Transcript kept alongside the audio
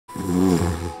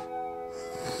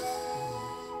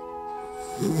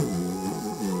Good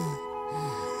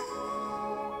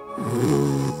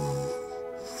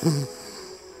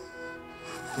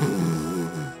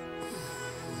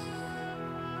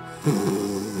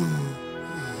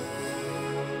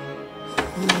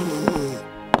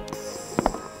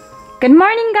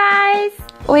morning, guys!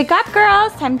 Wake up,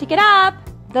 girls! Time to get up!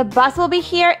 The bus will be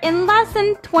here in less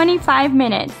than 25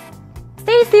 minutes.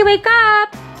 Stacie, wake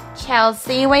up!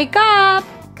 Chelsea, wake up!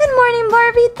 Good morning,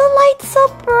 Barbie. The light's so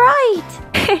bright.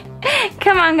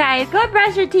 Come on, guys. Go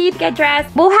brush your teeth, get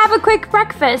dressed. We'll have a quick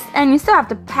breakfast, and you still have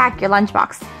to pack your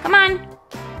lunchbox. Come on.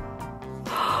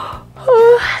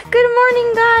 Good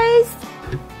morning, guys.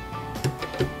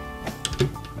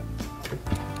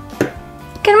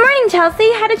 Good morning,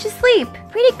 Chelsea. How did you sleep?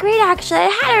 Pretty great, actually.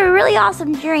 I had a really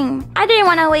awesome dream. I didn't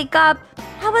want to wake up.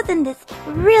 I was in this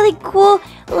really cool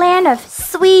land of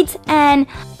sweets and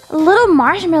little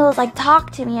marshmallows like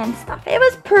talk to me and stuff. It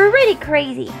was pretty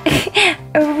crazy.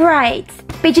 Right.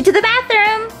 Beat you to the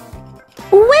bathroom.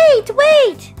 Wait.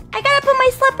 I gotta put my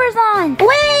slippers on.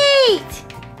 Wait.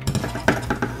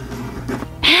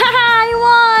 I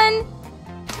won.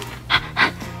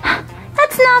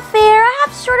 That's not fair. I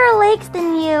have shorter legs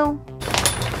than you.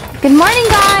 Good morning,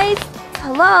 guys.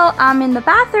 Hello, I'm in the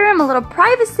bathroom. A little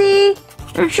privacy.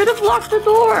 You should have locked the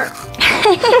door.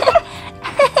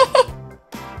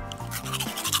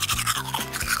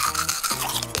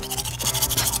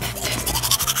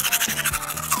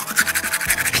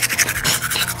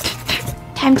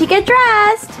 Time to get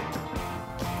dressed.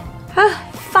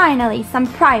 Finally, some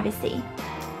privacy.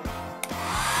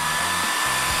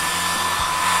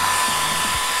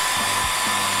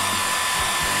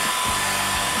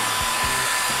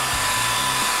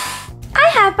 I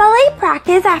have ballet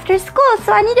practice after school,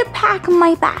 so I need to pack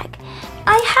my bag.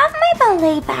 I have my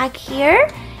ballet bag here,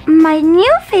 my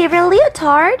new favorite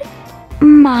leotard,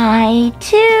 my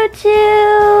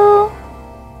tutu,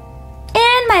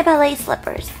 and my ballet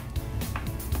slippers.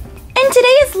 And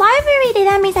today is library day.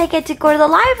 That means I get to go to the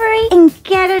library and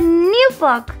get a new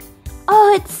book.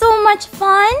 Oh, it's so much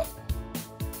fun.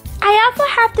 I also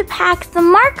have to pack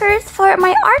some markers for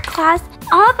my art class.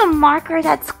 All the markers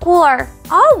at school are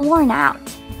all worn out.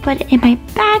 Put it in my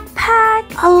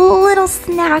backpack, a little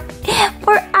snack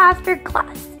for after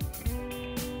class.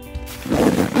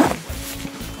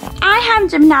 I have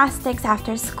gymnastics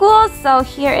after school, so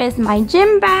here is my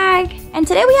gym bag. And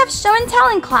today we have show and tell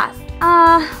in class.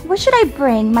 What should I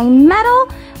bring? My medal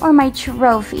or my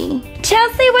trophy?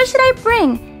 Chelsea, what should I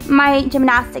bring? My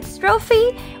gymnastics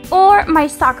trophy or my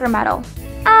soccer medal?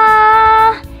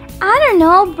 I don't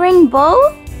know, bring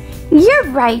both? You're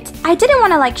right, I didn't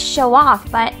want to show off,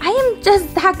 but I am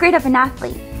just that great of an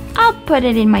athlete. I'll put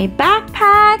it in my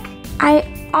backpack.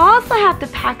 I also have to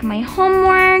pack my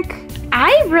homework.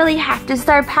 I really have to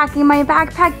start packing my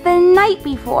backpack the night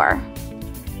before.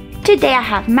 Today I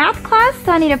have math class,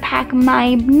 so I need to pack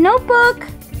my notebook.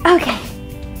 Okay,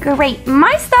 great,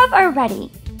 my stuff are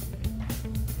ready.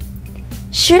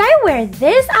 Should I wear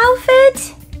this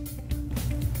outfit?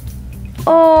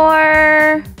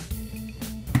 Or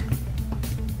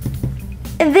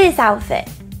this outfit?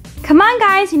 Come on,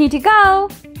 guys, you need to go.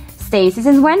 Stacie,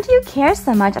 since when do you care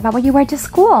so much about what you wear to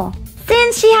school?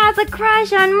 Since she has a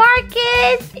crush on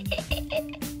Marcus.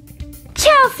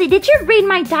 Chelsea, did you read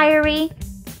my diary?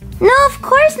 No, of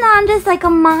course not. I'm just like a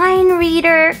mind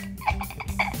reader.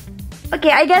 Okay,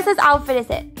 I guess this outfit is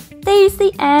it.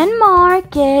 Stacie and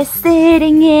Marcus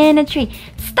sitting in a tree.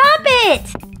 Stop it!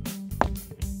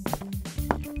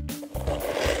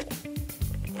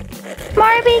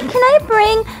 Barbie, can I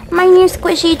bring my new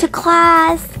squishy to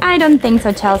class? I don't think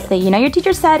so, Chelsea. You know, your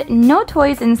teacher said no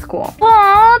toys in school.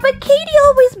 Aw, but Katie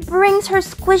always brings her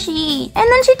squishy, and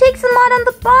then she takes them out on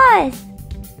the bus.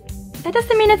 That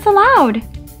doesn't mean it's allowed.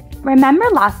 Remember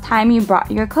last time you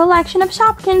brought your collection of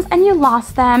Shopkins and you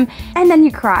lost them, and then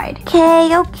you cried.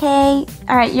 Okay.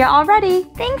 Alright, you're all ready.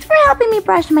 Thanks for helping me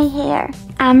brush my hair.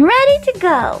 I'm ready to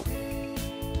go.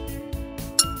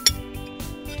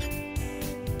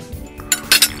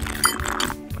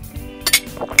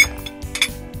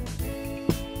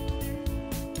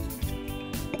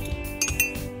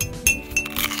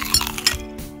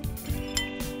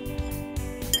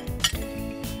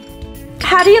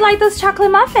 How do you like those chocolate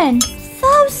muffins?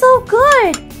 So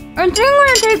good. I think I'm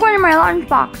gonna take one in my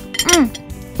lunchbox.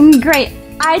 Great.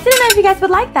 I didn't know if you guys would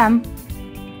like them.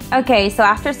 Okay, so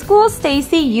after school,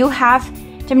 Stacie, you have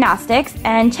gymnastics,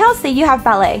 and Chelsea, you have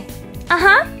ballet.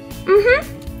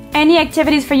 Any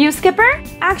activities for you, Skipper?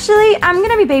 Actually, I'm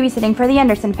gonna be babysitting for the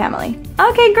Anderson family.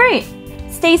 Okay, great.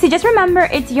 Stacie, just remember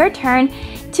it's your turn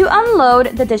to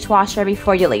unload the dishwasher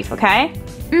before you leave, okay?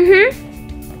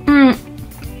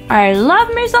 I love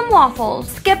me some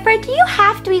waffles. Skipper, do you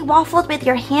have to eat waffles with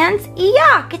your hands?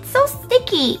 Yuck, it's so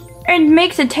sticky. It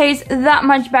makes it taste that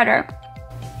much better.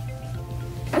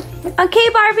 Okay,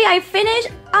 Barbie, I finished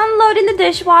unloading the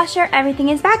dishwasher. Everything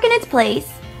is back in its place.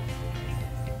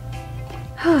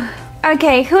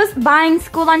 Okay, who's buying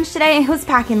school lunch today and who's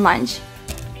packing lunch?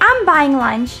 I'm buying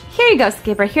lunch. Here you go,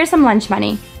 Skipper. Here's some lunch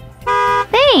money.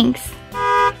 Thanks.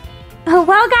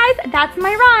 Well, guys, that's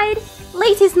my ride.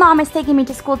 Lacey's mom is taking me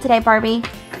to school today, Barbie.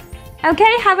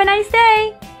 Okay, have a nice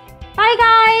day. Bye,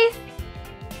 guys.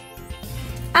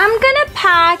 I'm gonna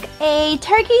pack a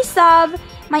turkey sub,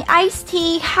 my iced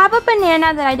tea, have a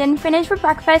banana that I didn't finish for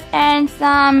breakfast, and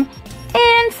some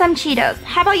Cheetos.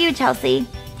 How about you, Chelsea?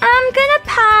 I'm gonna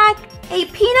pack a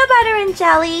peanut butter and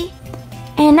jelly,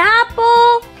 an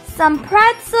apple, some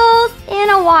pretzels, and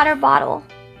a water bottle.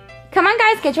 Come on,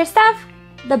 guys, get your stuff.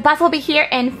 The bus will be here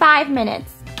in 5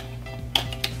 minutes.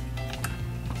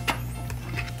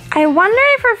 I wonder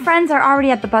if her friends are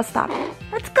already at the bus stop.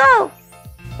 Let's go.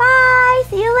 Bye,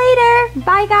 see you later.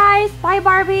 Bye, guys. Bye,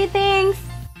 Barbie, thanks.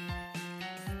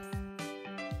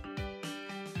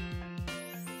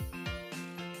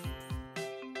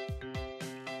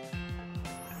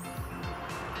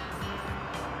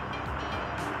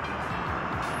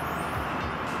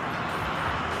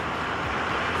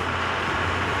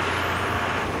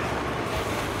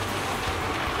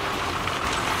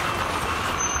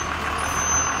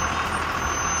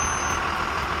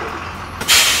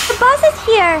 Bus is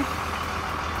here.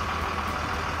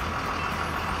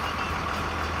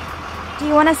 Do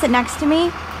you want to sit next to me?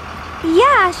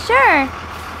 Yeah, sure.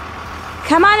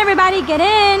 Come on, everybody, get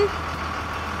in.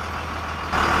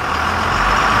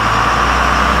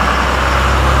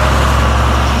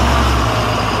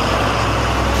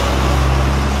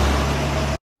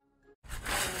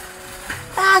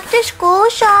 Back to school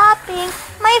shopping.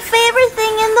 My favorite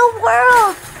thing in the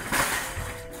world.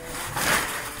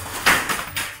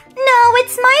 No,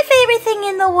 it's my favorite thing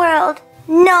in the world.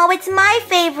 No, it's my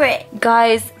favorite.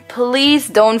 Guys, please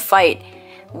don't fight.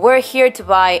 We're here to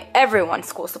buy everyone's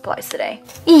school supplies today.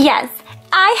 Yes,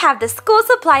 I have the school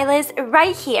supply list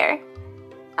right here.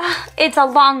 It's a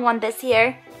long one this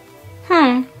year.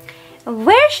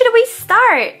 Where should we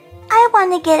start? I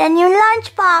want to get a new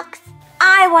lunchbox.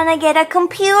 I want to get a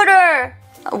computer.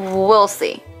 We'll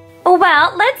see.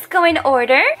 Well, let's go in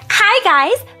order. Hi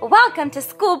guys, welcome to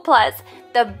School Plus,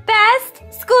 the best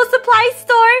school supply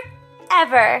store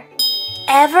ever.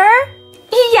 Ever?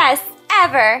 Yes,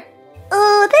 ever.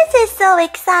 Ooh, this is so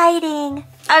exciting.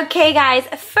 Okay guys,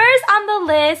 first on the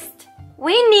list,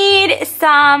 we need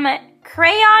some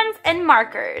crayons and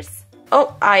markers.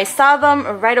 Oh, I saw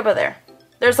them right over there.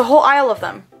 There's a whole aisle of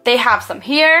them. They have some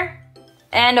here,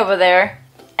 and over there,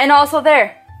 and also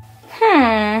there.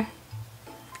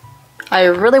 I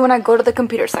really want to go to the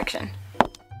computer section.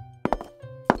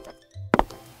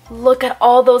 Look at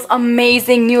all those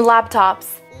amazing new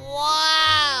laptops.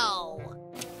 Wow!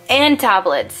 And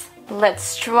tablets.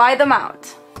 Let's try them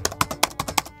out.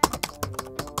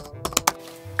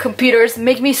 Computers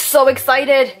make me so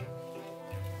excited.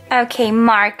 Okay,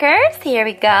 markers, here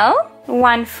we go.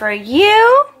 One for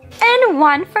you, and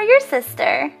one for your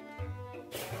sister.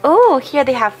 Oh, here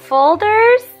they have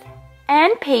folders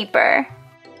and paper.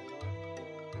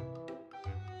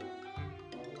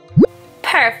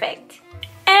 Perfect.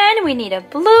 And we need a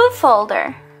blue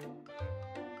folder.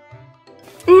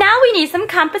 Now we need some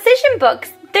composition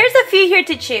books. There's a few here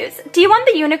to choose. Do you want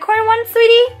the unicorn one,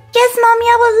 sweetie? Yes, Mommy,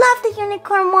 I would love the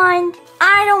unicorn one.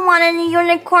 I don't want any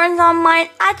unicorns on mine.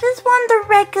 I just want the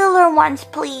regular ones,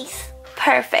 please.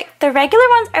 Perfect. The regular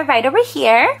ones are right over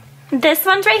here. This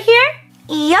one's right here?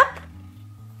 Yup.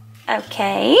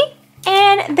 Okay.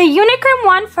 And the unicorn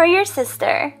one for your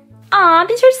sister. Aw,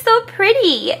 these are so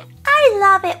pretty. I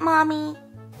love it, Mommy.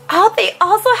 Oh, they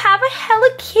also have a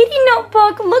Hello Kitty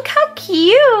notebook. Look how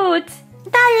cute.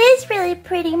 That is really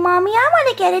pretty, Mommy. I want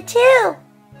to get it too.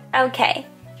 Okay.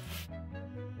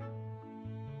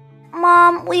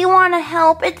 Mom, we want to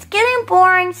help. It's getting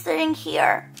boring sitting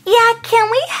here. Yeah, can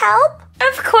we help?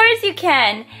 Of course you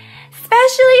can.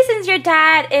 Especially since your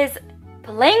dad is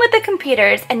playing with the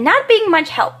computers and not being much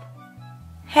help.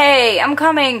 Hey, I'm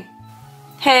coming.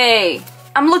 Hey,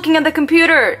 I'm looking at the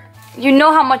computer. You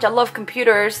know how much I love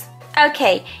computers.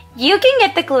 Okay, you can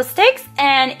get the glue sticks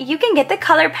and you can get the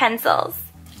color pencils.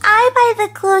 I buy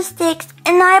the glue sticks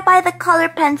and I buy the color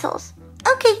pencils.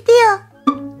 Okay, deal.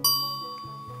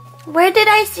 Where did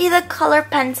I see the color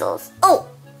pencils? Oh,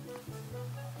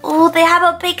 they have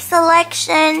a big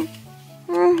selection.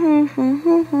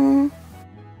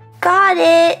 Got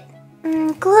it.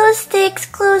 Glue sticks,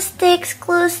 glue sticks,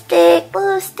 glue stick,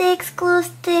 glue sticks, glue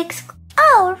stick.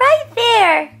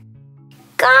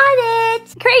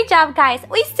 up, guys.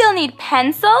 We still need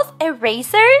pencils,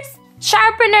 erasers,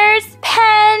 sharpeners,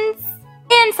 pens,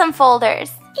 and some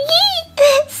folders. Yee!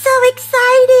 So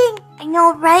exciting! I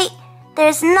know, right?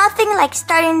 There's nothing like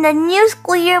starting the new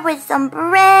school year with some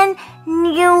brand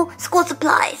new school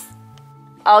supplies.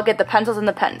 I'll get the pencils and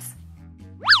the pens.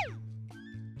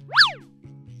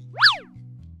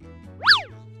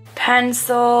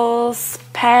 Pencils,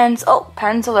 pens. Oh,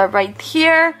 pencils are right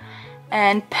here.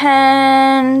 And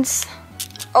pens.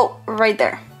 Oh, right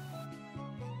there.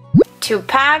 2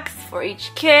 packs for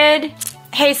each kid.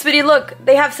 Hey, sweetie, look.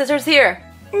 They have scissors here.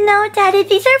 No, Daddy,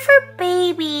 these are for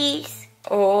babies.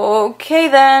 Okay,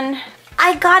 then.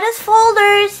 I got us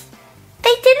folders.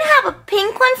 They didn't have a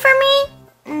pink one for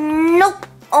me? Nope,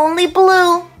 only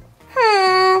blue.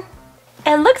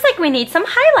 It looks like we need some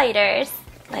highlighters.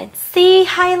 Let's see,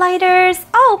 highlighters.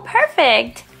 Oh,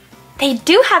 perfect. They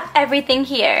do have everything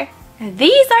here.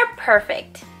 These are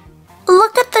perfect.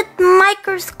 Look at the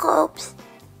microscopes.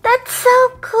 That's so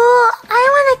cool. I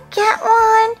want to get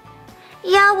one.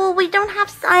 Yeah, well, we don't have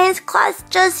science class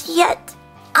just yet.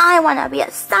 I want to be a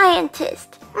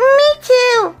scientist. Me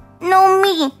too. No,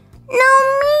 me. No,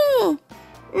 me.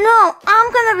 No,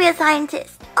 I'm going to be a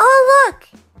scientist. Oh, look.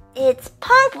 It's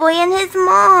Punk Boy and his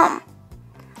mom.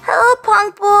 Hello,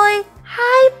 Punk Boy.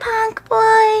 Hi, Punk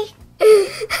Boy.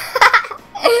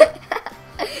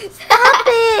 Stop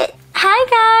it. Hi,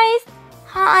 guys.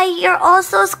 Hi, you're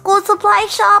also school supply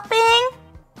shopping?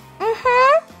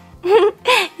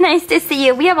 Nice to see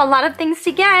you. We have a lot of things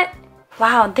to get.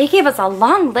 Wow, they gave us a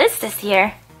long list this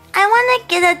year. I want to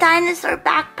get a dinosaur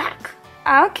backpack.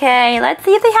 Okay, let's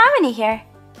see if they have any here.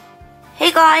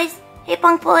 Hey guys. Hey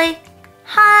Punk Boy.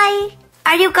 Hi.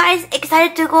 Are you guys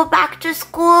excited to go back to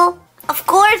school? Of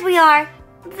course we are.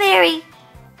 Very.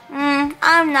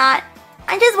 I'm not.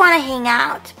 I just want to hang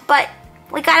out. But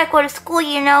we gotta go to school,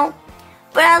 you know.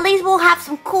 But at least we'll have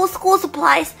some cool school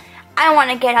supplies. I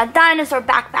want to get a dinosaur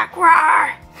backpack.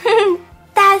 Rawr.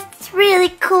 That's really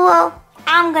cool.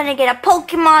 I'm gonna get a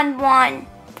Pokemon one.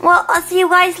 Well, I'll see you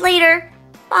guys later.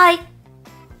 Bye.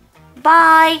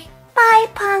 Bye. Bye,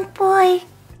 Punk Boy.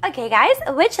 Okay, guys,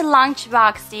 which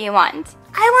lunchbox do you want?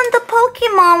 I want the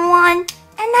Pokemon one.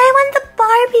 And I want the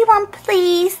Barbie one,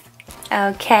 please.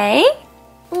 Okay.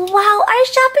 Wow, our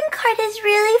shopping cart is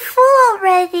really full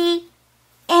already.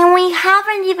 And we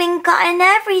haven't even gotten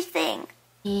everything.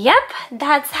 Yep,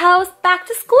 that's how back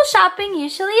to school shopping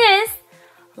usually is.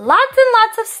 Lots and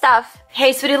lots of stuff.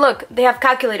 Hey, sweetie, look. They have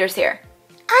calculators here.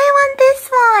 I want this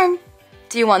one.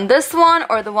 Do you want this one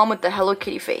or the one with the Hello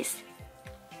Kitty face?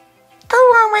 The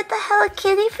one with the Hello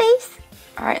Kitty face.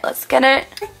 Alright, let's get it.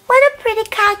 What a pretty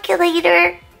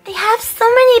calculator. They have so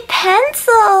many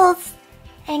pencils.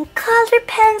 And colored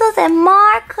pencils and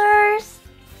markers.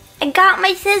 I got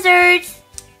my scissors.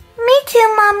 Me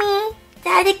too, Mommy.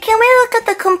 Daddy, can we look at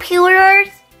the computers?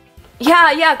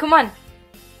 Yeah, come on.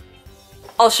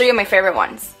 I'll show you my favorite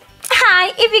ones.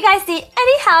 Hi, if you guys need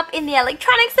any help in the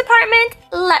electronics department,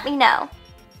 let me know.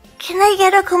 Can I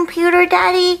get a computer,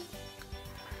 Daddy?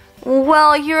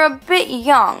 Well, you're a bit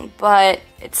young, but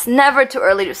it's never too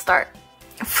early to start.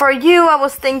 For you, I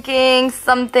was thinking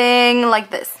something like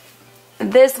this.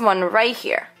 This one right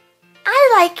here.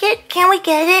 I like it. Can we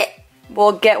get it?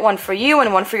 We'll get one for you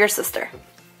and one for your sister.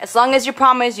 As long as you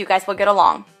promise you guys will get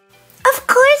along. Of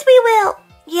course we will.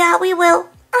 Yeah, we will.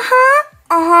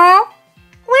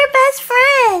 We're best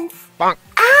friends. Bonk.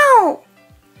 Ow!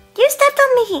 You stepped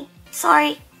on me.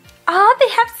 Sorry. Oh, they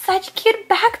have such cute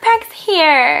backpacks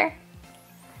here.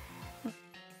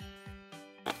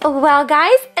 Well,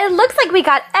 guys, it looks like we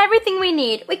got everything we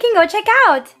need. We can go check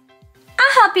out.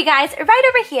 I'll help you guys right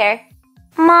over here.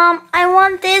 Mom, I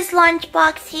want this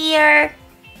lunchbox here.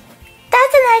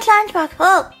 That's a nice lunchbox.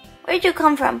 Oh, where'd you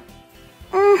come from?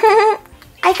 I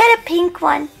got a pink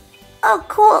one. Oh,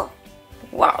 cool.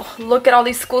 Wow, look at all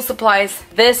these school supplies.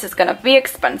 This is gonna be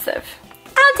expensive.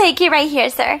 I'll take you right here,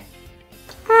 sir.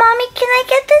 Mommy, can I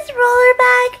get this roller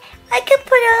bag? I can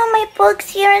put it on my books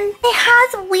here and it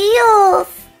has wheels.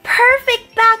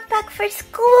 Perfect backpack for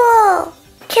school.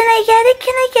 Can I get it?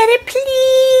 Can I get it,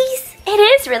 please? It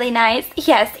is really nice.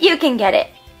 Yes, you can get it.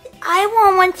 I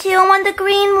want one too. I want the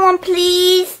green one,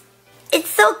 please. It's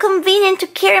so convenient to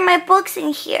carry my books in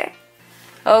here.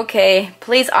 Okay,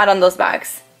 please add on those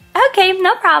bags. Okay,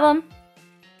 no problem.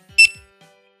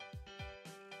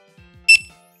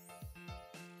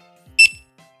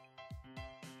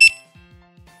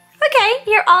 Okay,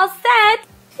 you're all set.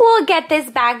 We'll get this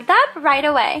bagged up right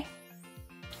away.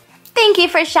 Thank you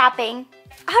for shopping.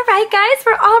 All right, guys,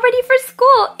 we're all ready for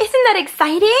school. Isn't that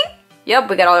exciting? Yep,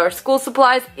 we got all our school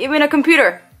supplies, even a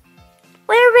computer.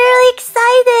 We're really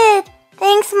excited.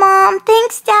 Thanks, Mom.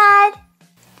 Thanks, Dad.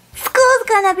 School's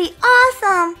gonna be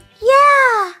awesome.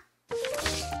 Yeah.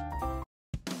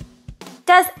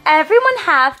 Does everyone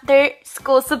have their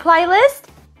school supply list?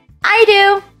 I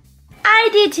do. I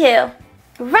do too.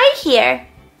 Right here.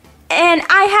 And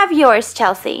I have yours,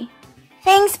 Chelsea.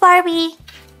 Thanks, Barbie.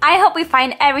 I hope we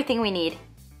find everything we need.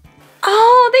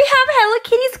 Oh, they have Hello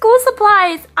Kitty school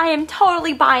supplies. I am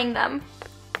totally buying them.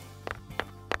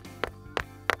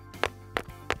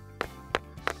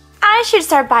 I should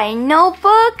start buying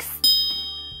notebooks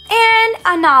and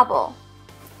a novel.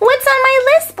 What's on my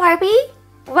list, Barbie?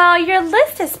 Well, your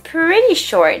list is pretty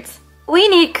short. We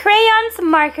need crayons,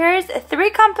 markers, 3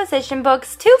 composition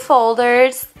books, 2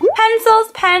 folders,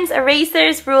 pencils, pens,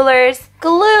 erasers, rulers,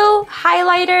 glue,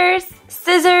 highlighters,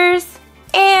 scissors,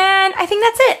 and I think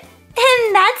that's it.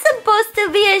 And that's supposed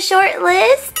to be a short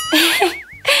list?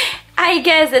 I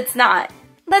guess it's not.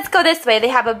 Let's go this way. They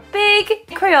have a big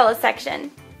Crayola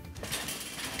section.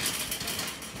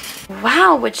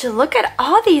 Wow, would you look at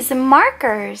all these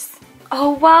markers?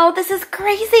 Oh wow, this is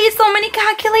crazy. So many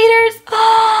calculators.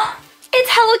 Oh, it's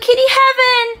Hello Kitty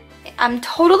heaven. I'm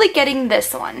totally getting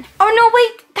this one. Oh no,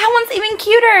 wait, that one's even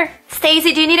cuter.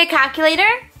 Stacie, do you need a calculator?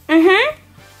 Mm-hmm.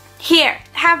 Here,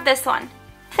 have this one.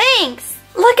 Thanks.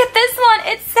 Look at this one.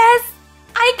 It says,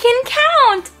 I can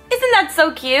count. Isn't that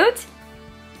so cute?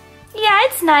 Yeah,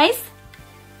 it's nice.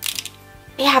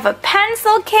 We have a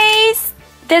pencil case.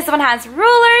 This one has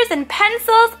rulers and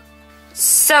pencils.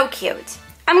 So cute.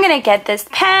 I'm gonna get this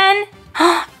pen.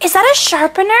 Is that a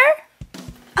sharpener?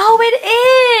 Oh,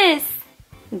 it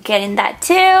is. Getting that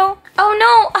too. Oh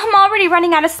no, I'm already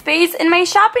running out of space in my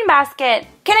shopping basket.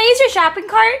 Can I use your shopping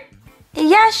cart?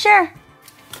 Yeah, sure.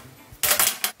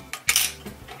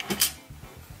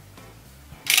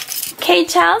 Okay,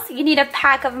 Chelsea, you need a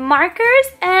pack of markers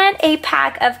and a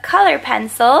pack of color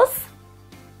pencils.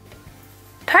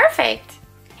 Perfect.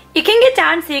 You can get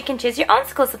down so you can choose your own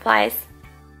school supplies.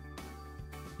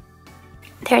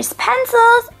 There's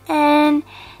pencils and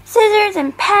scissors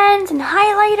and pens and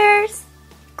highlighters,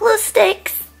 glue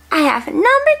sticks. I have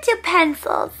number 2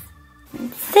 pencils,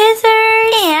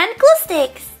 scissors, and glue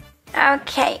sticks.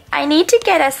 Okay, I need to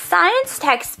get a science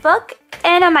textbook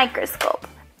and a microscope.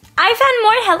 I found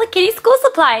more Hello Kitty school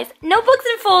supplies, notebooks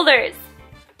and folders.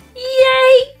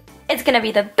 Yay! It's gonna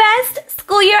be the best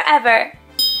school year ever.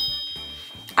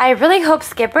 I really hope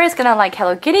Skipper is gonna like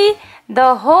Hello Kitty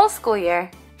the whole school year.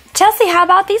 Chelsea, how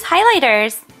about these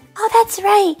highlighters? Oh, that's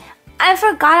right. I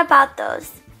forgot about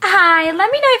those. Hi,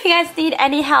 let me know if you guys need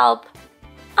any help.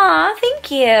 Aw,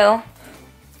 thank you.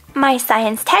 My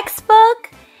science textbook.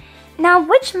 Now,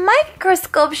 which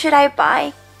microscope should I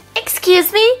buy?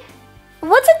 Excuse me?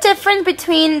 What's the difference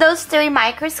between those 3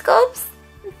 microscopes?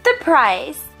 The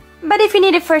price. But if you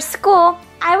need it for school,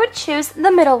 I would choose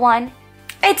the middle one.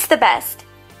 It's the best.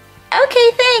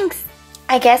 Okay, thanks.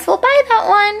 I guess we'll buy that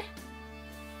one.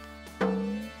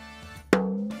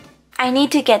 I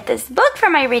need to get this book for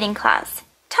my reading class.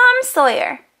 Tom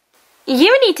Sawyer.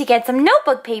 You need to get some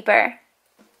notebook paper.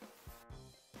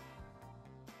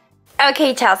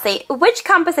 Okay, Chelsea, which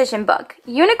composition book?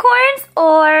 Unicorns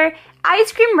or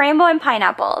ice cream, rainbow, and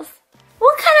pineapples?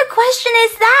 What kind of question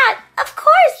is that? Of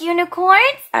course,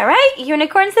 unicorns. All right,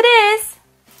 unicorns it is.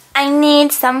 I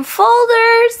need some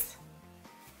folders.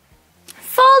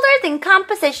 Folders and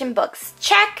composition books.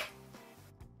 Check.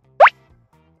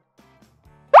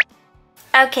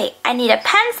 Okay, I need a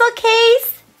pencil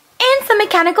case and some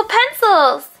mechanical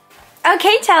pencils.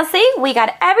 Okay, Chelsea, we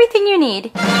got everything you need.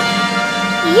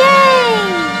 Yay!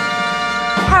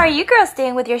 How are you girls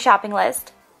doing with your shopping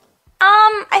list?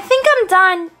 I think I'm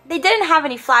done. They didn't have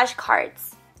any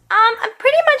flashcards. I'm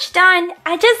pretty much done.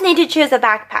 I just need to choose a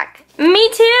backpack. Me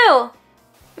too.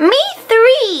 Me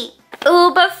 3.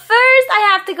 Ooh, but first I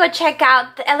have to go check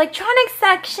out the electronics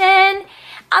section.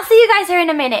 I'll see you guys here in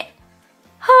a minute.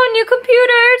 Oh, new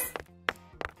computers.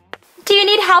 Do you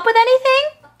need help with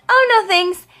anything? Oh, no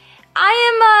thanks. I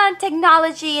am a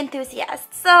technology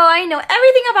enthusiast, so I know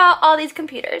everything about all these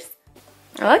computers.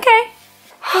 Okay.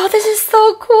 Oh, this is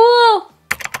so cool.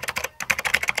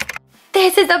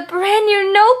 This is a brand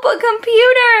new notebook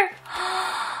computer.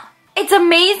 It's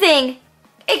amazing.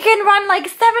 It can run like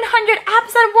 700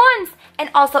 apps at once and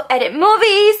also edit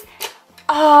movies.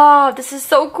 Oh, this is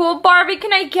so cool. Barbie,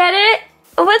 can I get it?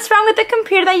 What's wrong with the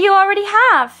computer that you already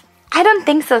have? I don't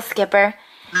think so, Skipper.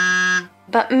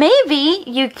 But maybe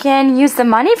you can use the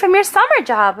money from your summer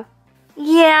job.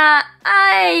 Yeah,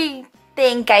 I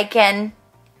think I can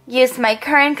use my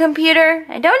current computer.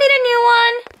 I don't need a new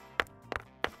one.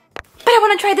 But I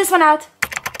want to try this one out.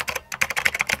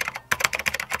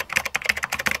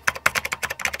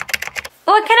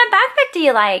 What kind of backpack do do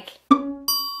you like?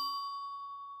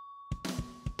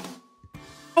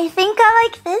 I think I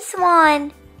like this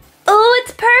one. Oh,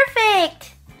 it's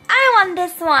perfect. I want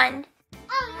this one.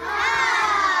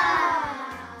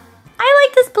 I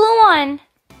like this blue one.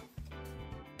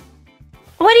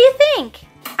 What do you think?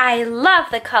 I love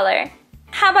the color.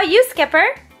 How about you,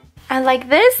 Skipper? I like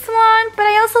this one, but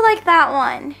I also like that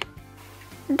one.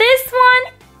 This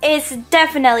one is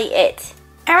definitely it.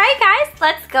 Alright guys,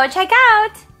 let's go check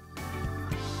out.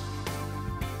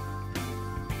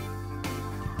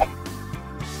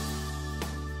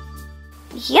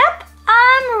 Yep,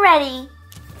 I'm ready.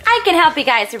 I can help you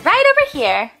guys right over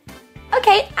here.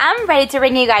 Okay, I'm ready to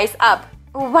ring you guys up.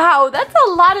 Wow, that's a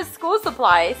lot of school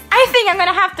supplies. I think I'm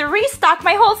gonna have to restock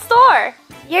my whole store.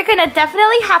 You're gonna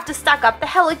definitely have to stock up the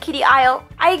Hello Kitty aisle.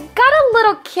 I got a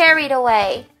little carried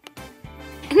away.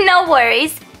 No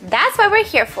worries, that's what we're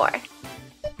here for.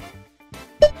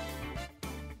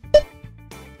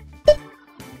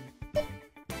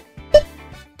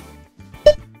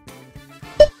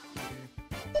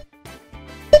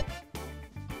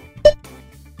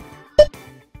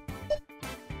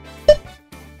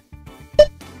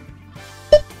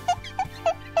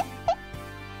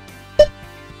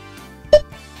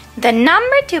 The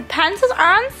number 2 pencils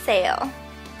are on sale.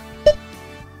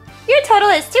 Your total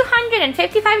is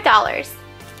 $255.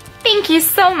 Thank you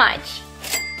so much.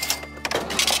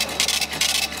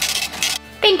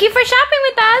 Thank you for shopping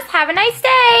with us. Have a nice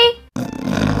day.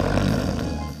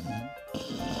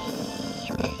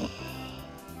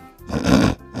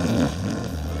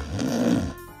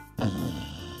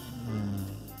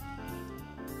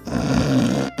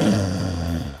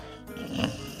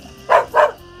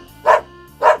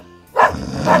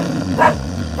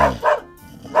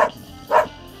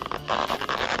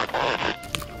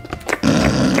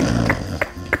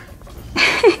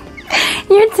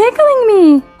 You're tickling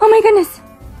me. Oh my goodness.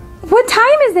 What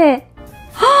time is it?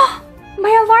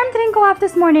 My alarm didn't go off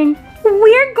this morning.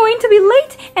 We're going to be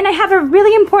late and I have a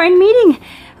really important meeting.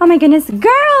 Oh my goodness.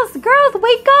 Girls,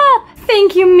 wake up.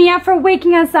 Thank you, Mia, for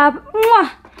waking us up.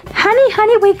 Mwah.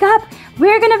 Honey, wake up.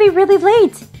 We're going to be really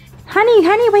late.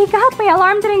 Honey, wake up. My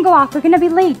alarm didn't go off. We're going to be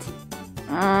late.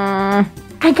 I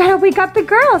gotta wake up the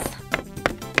girls.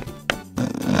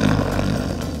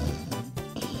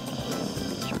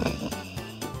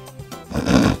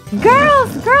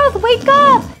 Girls, wake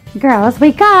up! Girls,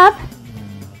 wake up!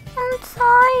 I'm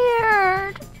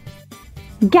tired.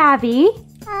 Gabby?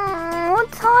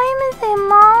 What time is it,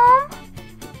 Mom?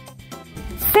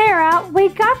 Sarah,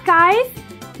 wake up, guys!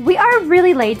 We are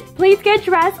really late. Please get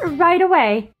dressed right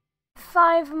away.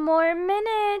 5 more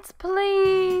minutes,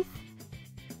 please.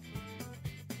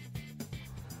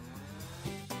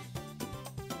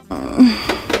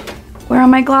 Where are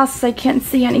my glasses? I can't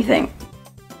see anything.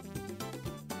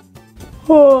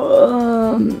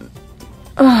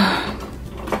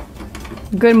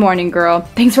 Good morning, girl.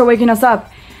 Thanks for waking us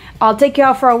up. I'll take you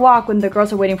out for a walk when the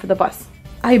girls are waiting for the bus.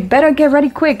 I better get ready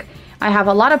quick. I have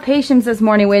a lot of patients this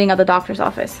morning waiting at the doctor's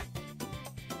office.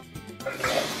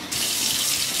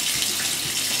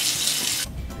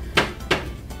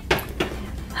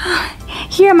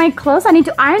 Here are my clothes. I need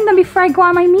to iron them before I go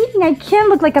on my meeting. I can't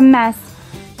look like a mess.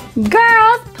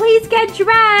 Girls, please get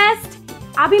dressed.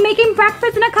 I'll be making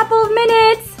breakfast in a couple of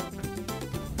minutes.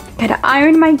 Gotta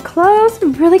iron my clothes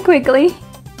really quickly.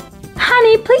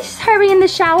 Honey, please hurry in the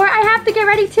shower. I have to get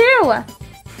ready too.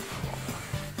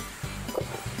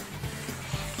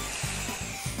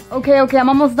 Okay, I'm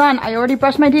almost done. I already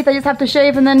brushed my teeth. I just have to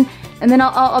shave and then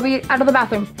I'll be out of the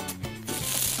bathroom.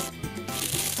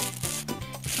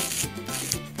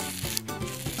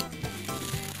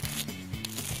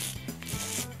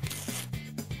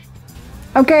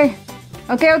 Okay,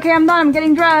 I'm done. I'm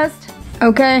getting dressed.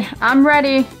 Okay, I'm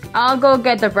ready. I'll go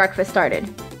get the breakfast started.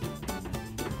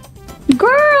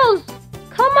 Girls,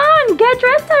 come on, get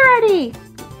dressed already.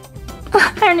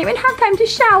 I don't even have time to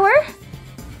shower.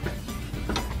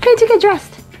 I need to get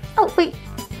dressed. Oh, wait.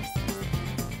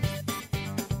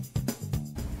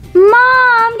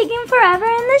 Mom, taking forever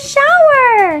in the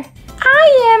shower. I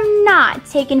am not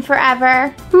taking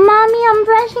forever. Mommy, I'm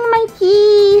brushing my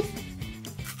teeth.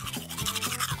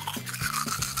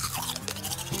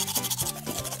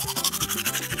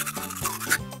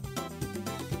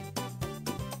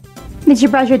 Did you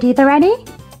brush your teeth already?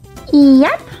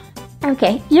 Yep.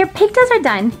 Okay, your pigtails are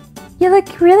done. You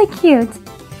look really cute.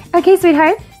 Okay,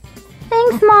 sweetheart.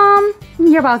 Thanks, Mom.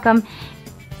 You're welcome.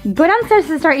 Go downstairs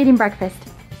to start eating breakfast.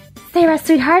 Sarah,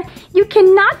 sweetheart, you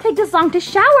cannot take this long to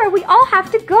shower. We all have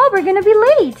to go. We're gonna be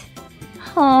late.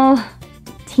 Oh,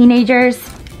 teenagers.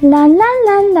 La la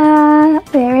la la.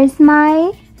 Where is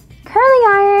my curling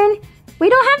iron? We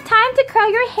don't have time to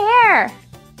curl your hair.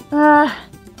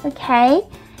 Okay.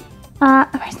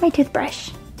 Where's my toothbrush?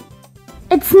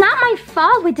 It's not my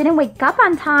fault we didn't wake up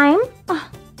on time.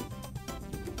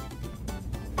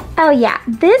 Oh yeah,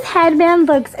 this headband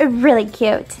looks really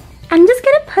cute. I'm just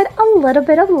gonna put a little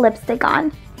bit of lipstick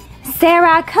on.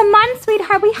 Sarah, come on,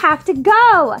 sweetheart, we have to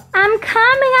go. I'm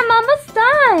coming, I'm almost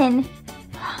done.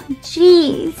 Oh,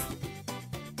 jeez.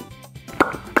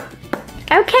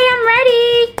 Okay, I'm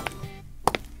ready.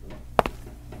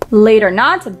 Late or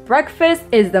not, breakfast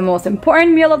is the most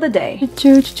important meal of the day.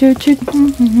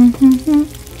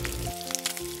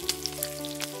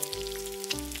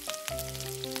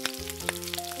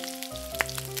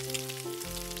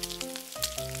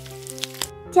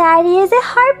 Daddy, is it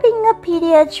hard being a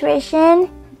pediatrician?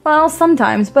 Well,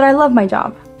 sometimes, but I love my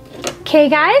job. Okay,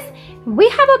 guys, we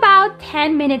have about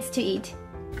 10 minutes to eat.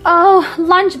 Oh,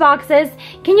 lunch boxes.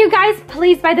 Can you guys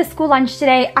please buy the school lunch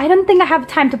today? I don't think I have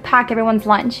time to pack everyone's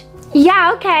lunch.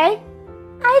 Yeah, okay.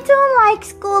 I don't like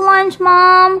school lunch,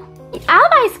 Mom. I'll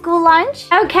buy school lunch.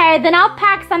 Okay, then I'll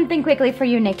pack something quickly for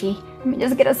you, Nikki. Let me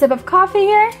just get a sip of coffee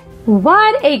here.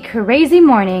 What a crazy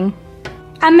morning.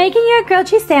 I'm making you a grilled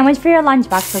cheese sandwich for your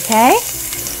lunchbox, okay?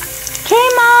 Okay,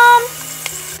 Mom.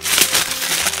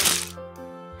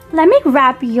 Let me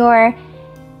wrap your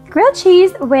grilled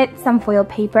cheese with some foil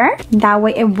paper. That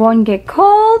way it won't get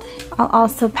cold. I'll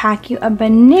also pack you a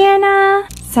banana,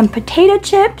 some potato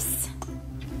chips,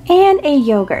 and a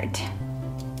yogurt.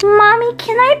 Mommy,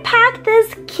 can I pack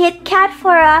this Kit Kat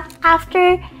for a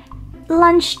after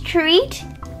lunch treat?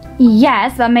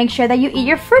 Yes, but make sure that you eat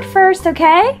your fruit first,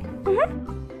 okay?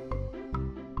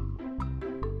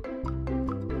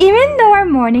 Even though our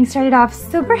morning started off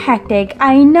super hectic,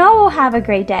 I know we'll have a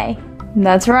great day.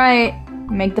 That's right.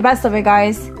 Make the best of it,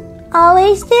 guys.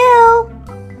 Always do.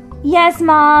 Yes,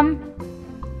 Mom.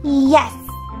 Yes.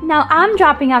 Now I'm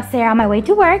dropping off Sarah on my way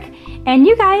to work, and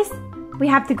you guys, we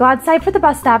have to go outside for the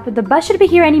bus stop. The bus should be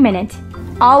here any minute.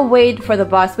 I'll wait for the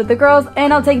bus with the girls,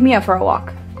 and I'll take Mia for a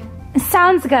walk.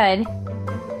 Sounds good.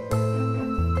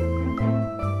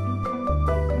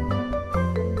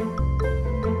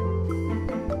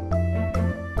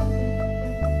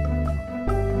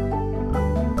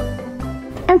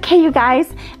 Okay, you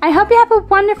guys, I hope you have a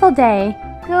wonderful day.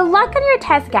 Good luck on your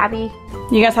test, Gabby.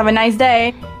 You guys have a nice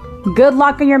day. Good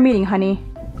luck on your meeting, honey.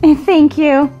 Thank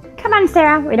you. Come on,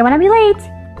 Sarah, we don't want to be late.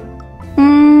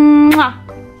 Mwah.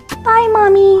 Bye,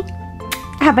 Mommy.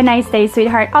 Have a nice day,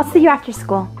 sweetheart. I'll see you after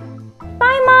school.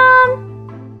 Bye,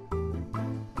 Mom.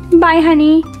 Bye,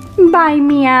 honey. Bye,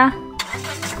 Mia.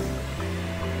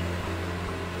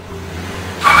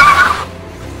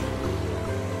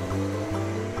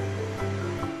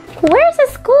 Where's the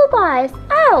school bus?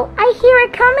 Oh, I hear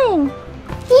it coming.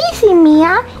 Easy,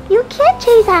 Mia. You can't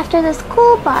chase after the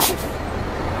school bus.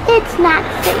 It's not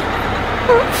safe.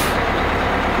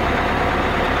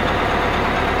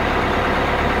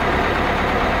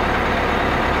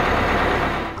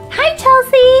 Hi,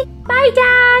 Chelsea. Bye,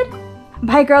 Dad.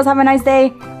 Bye, girls. Have a nice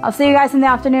day. I'll see you guys in the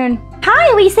afternoon.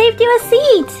 Hi, we saved you a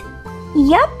seat.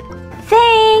 Yup.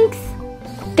 Thanks.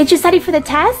 Did you study for the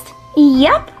test?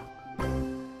 Yup.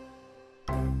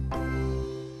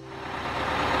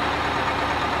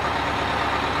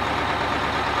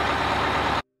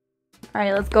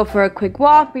 Alright, let's go for a quick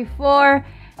walk before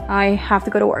I have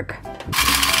to go to work.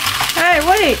 Hey,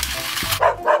 wait!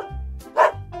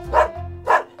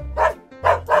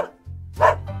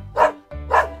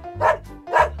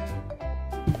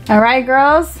 Alright,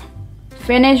 girls.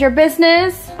 Finish your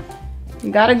business.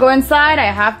 You gotta go inside. I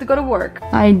have to go to work.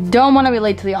 I don't want to be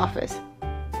late to the office.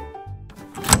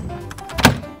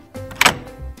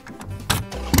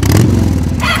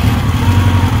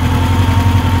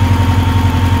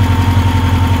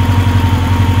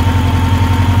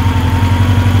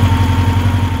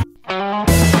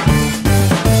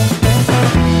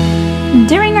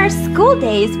 During our school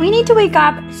days, we need to wake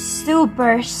up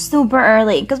super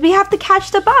early because we have to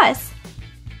catch the bus.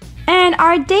 And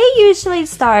our day usually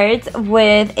starts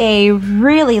with a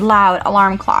really loud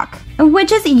alarm clock,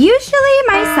 which is usually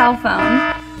my cell phone.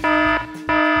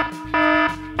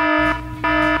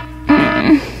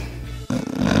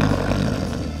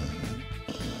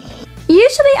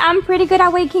 Usually I'm pretty good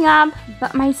at waking up,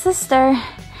 but my sister,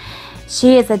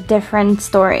 she is a different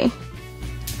story.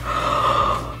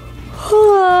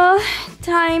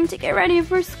 Time to get ready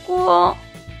for school.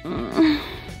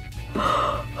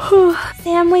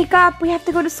 Sam, wake up. We have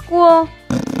to go to school.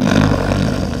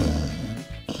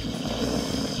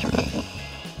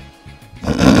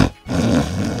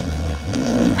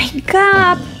 Wake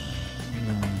up.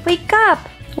 Wake up.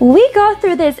 We go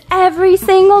through this every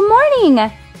single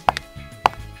morning.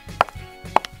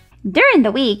 During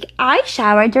the week, I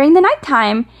shower during the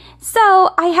nighttime,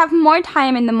 so I have more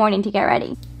time in the morning to get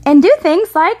ready and do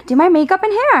things like do my makeup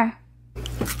and hair.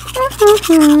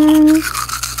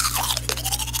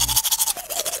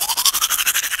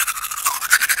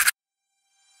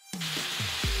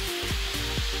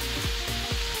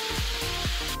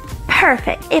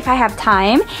 Perfect. If I have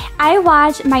time, I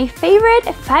watch my favorite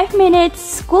 5-minute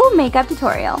school makeup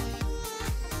tutorial.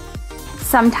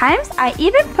 Sometimes I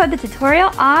even put the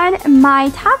tutorial on my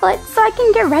tablet so I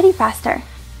can get ready faster.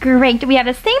 Great, we have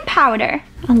the same powder.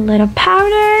 A little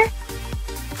powder.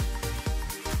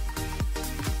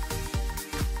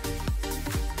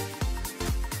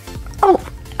 Oh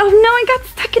no, I got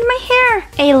stuck in my hair.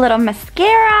 A little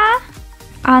mascara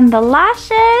on the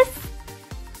lashes.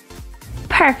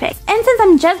 Perfect. And since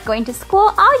I'm just going to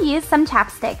school, I'll use some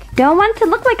chapstick. Don't want to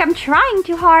look like I'm trying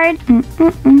too hard.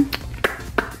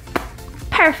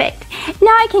 Perfect.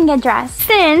 Now I can get dressed.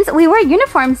 Since we wear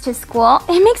uniforms to school,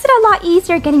 it makes it a lot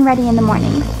easier getting ready in the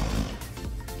morning.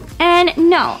 And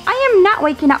no, I am not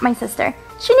waking up my sister.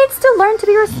 She needs to learn to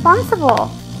be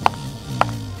responsible.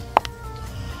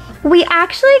 We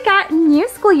actually got new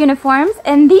school uniforms,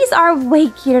 and these are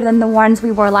way cuter than the ones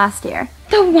we wore last year.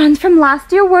 The ones from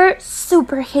last year were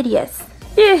super hideous.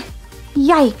 Ugh,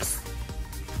 yikes.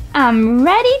 I'm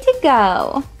ready to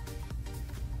go.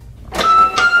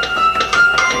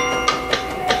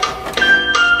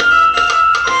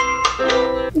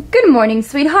 Good morning,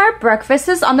 sweetheart. Breakfast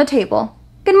is on the table.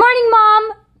 Good morning,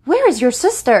 Mom. Where is your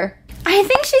sister? I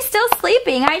think she's still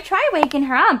sleeping. I tried waking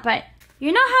her up, but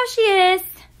you know how she is.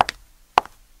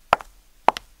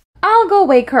 I'll go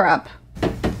wake her up.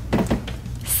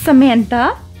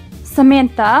 Samantha,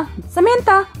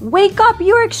 wake up.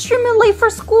 You're extremely late for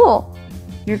school.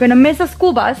 You're gonna miss a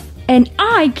school bus, and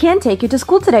I can't take you to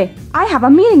school today. I have a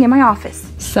meeting in my office.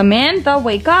 Samantha,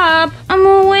 wake up. I'm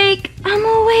awake.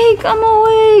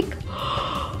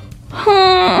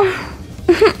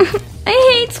 I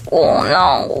hate school,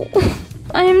 no.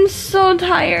 I am so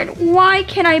tired. Why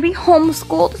can't I be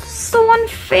homeschooled? This is so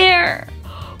unfair.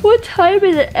 What time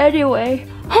is it anyway?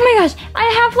 Oh my gosh, I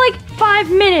have like 5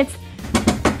 minutes.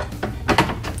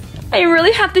 I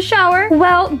really have to shower.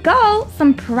 Well, go.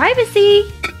 Some privacy.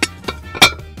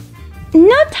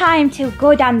 No time to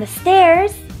go down the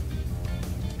stairs.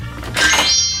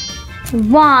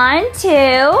 1, 2.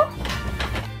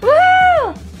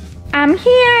 Woo! I'm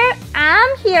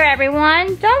here,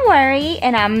 everyone. Don't worry,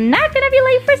 and I'm not gonna be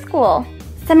late for school.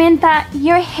 Samantha,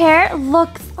 your hair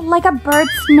looks like a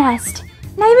bird's nest.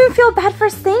 And I even feel bad for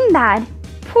saying that.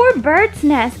 Poor bird's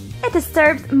nest. It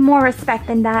deserves more respect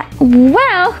than that.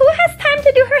 Well, who has time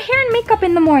to do her hair and makeup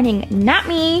in the morning? Not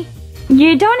me.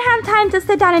 You don't have time to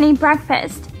sit down and eat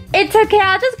breakfast. It's okay,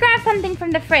 I'll just grab something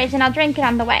from the fridge and I'll drink it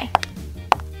on the way.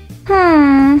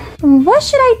 What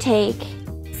should I take?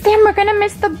 Sam, we're gonna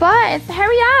miss the bus.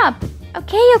 Hurry up.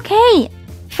 Okay.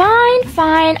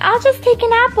 Fine. I'll just take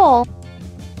an apple.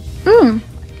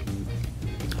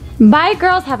 Bye,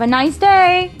 girls. Have a nice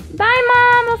day. Bye,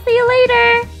 Mom. I'll see you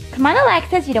later. Come on,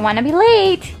 Alexis. You don't want to be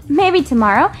late. Maybe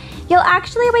tomorrow. You'll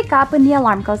actually wake up when the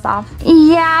alarm goes off.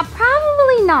 Yeah,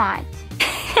 probably not.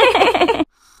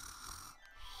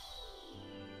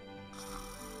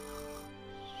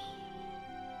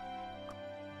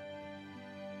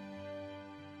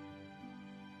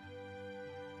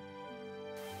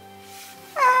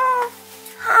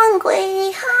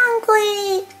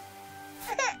 Hungry.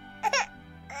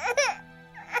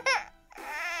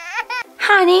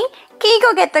 Honey, can you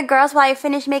go get the girls while I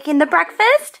finish making the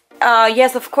breakfast?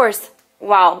 Yes, of course.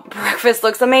 Wow, breakfast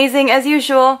looks amazing as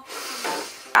usual.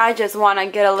 I just want to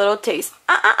get a little taste.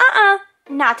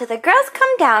 Not till the girls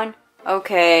come down.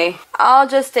 Okay, I'll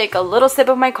just take a little sip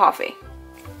of my coffee.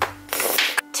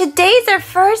 Today's their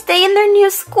first day in their new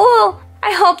school.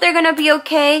 I hope they're gonna be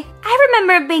okay. I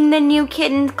remember being the new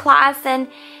kid in class and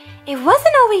it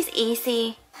wasn't always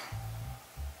easy.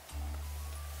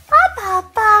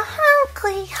 Papa,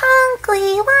 hungry,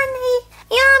 wanna eat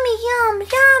yum.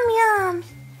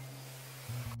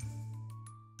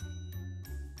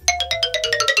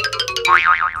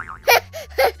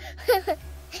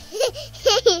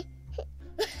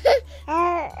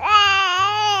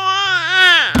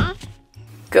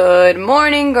 Good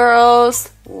morning,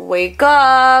 girls. Wake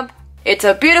up. It's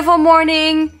a beautiful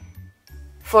morning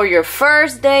for your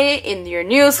first day in your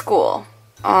new school.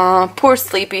 Poor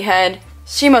sleepyhead.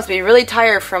 She must be really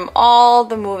tired from all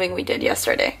the moving we did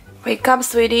yesterday. Wake up,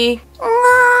 sweetie.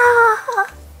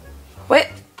 Wait,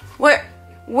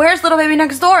 where's little baby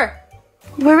next door?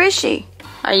 Where is she?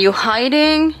 Are you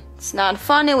hiding? It's not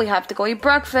funny. We have to go eat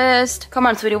breakfast. Come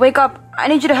on, sweetie, wake up. I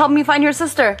need you to help me find your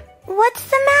sister. What's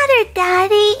the matter,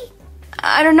 Daddy?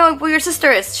 I don't know where your sister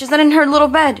is. She's not in her little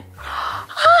bed. I'll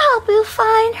help you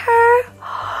find her.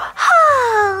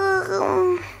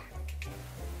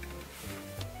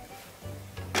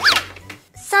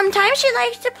 Sometimes she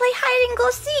likes to play hide and go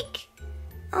seek.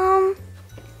 Oh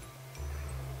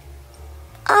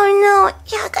no,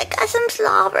 yuck, I got some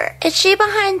slobber. Is she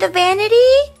behind the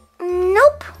vanity?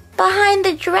 Nope. Behind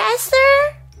the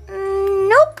dresser?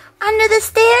 Nope. Under the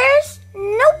stairs?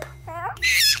 Nope.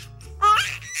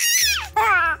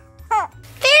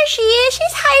 There she is.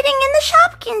 She's hiding in the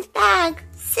Shopkins bag.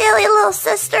 Silly little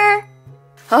sister.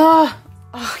 Oh,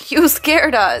 you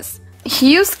scared us.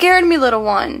 You scared me, little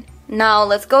one. Now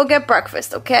let's go get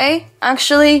breakfast, okay?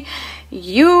 Actually,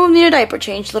 you need a diaper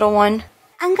change, little one.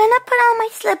 I'm gonna put on my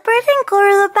slippers and go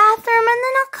to the bathroom and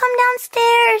then I'll come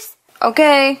downstairs.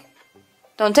 Okay.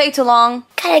 Don't take too long.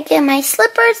 Gotta get my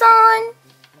slippers on.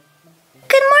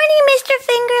 Good morning, Mr.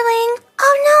 Fingerling.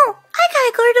 Oh no, I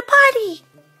gotta go to the potty.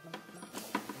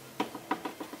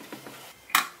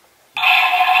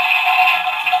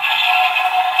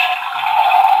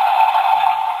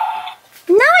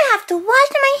 Now I have to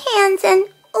wash my hands and,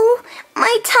 oh,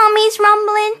 my tummy's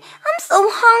rumbling. I'm so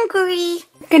hungry.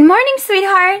 Good morning,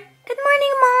 sweetheart. Good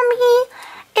morning, Mommy.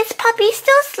 Is Puppy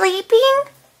still sleeping?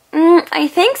 I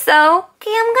think so.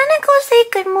 Okay, I'm gonna go say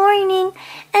good morning,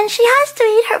 and she has to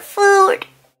eat her food.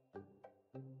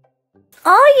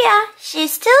 Oh yeah,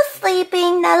 she's still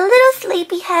sleeping, that little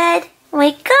sleepyhead.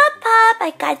 Wake up, Pop,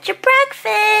 I got your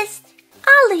breakfast.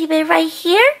 I'll leave it right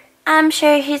here. I'm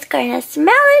sure he's gonna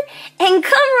smell it and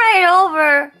come right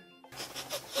over.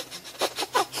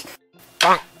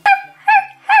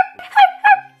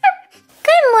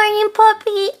 Good morning,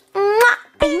 Puppy. Mwah.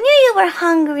 I knew you were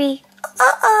hungry.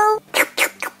 Uh-oh.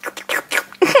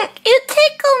 You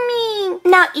tickle me.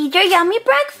 Now eat your yummy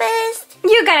breakfast.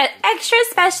 You got an extra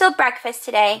special breakfast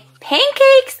today.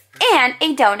 Pancakes and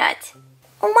a donut.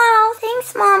 Wow,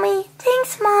 thanks, Mommy.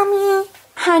 Thanks, Mommy.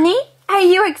 Honey, are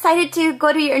you excited to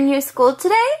go to your new school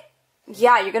today?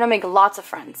 Yeah, you're gonna make lots of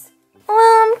friends. Well,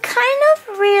 I'm kind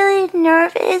of really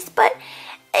nervous, but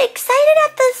excited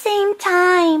at the same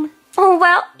time. Oh,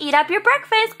 well, eat up your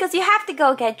breakfast because you have to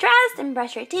go get dressed and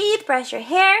brush your teeth, brush your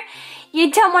hair. You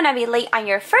don't want to be late on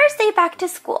your first day back to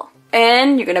school.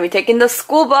 And you're gonna be taking the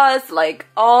school bus like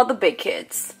all the big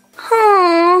kids.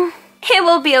 It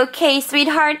will be okay,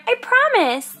 sweetheart. I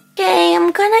promise. Okay,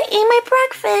 I'm gonna eat my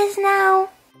breakfast now.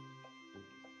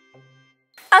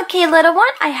 Okay, little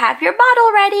one, I have your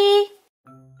bottle ready.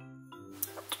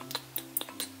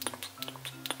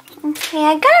 Okay,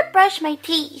 I gotta brush my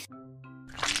teeth.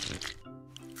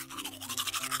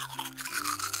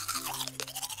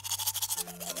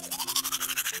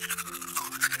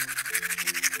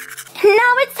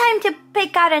 Now it's time to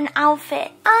pick out an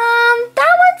outfit.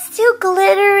 That one's too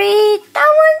glittery.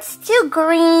 That one's too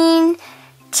green.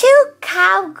 Too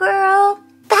cowgirl.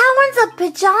 That one's a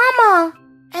pajama.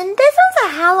 And this one's a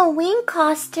Halloween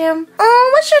costume. Oh,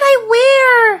 what should I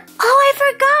wear? Oh, I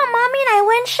forgot. Mommy and I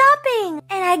went shopping.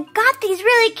 And I got these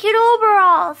really cute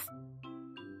overalls.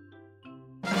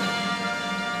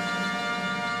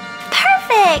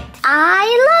 Perfect. I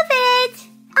love it.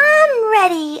 I'm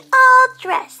ready, all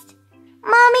dressed.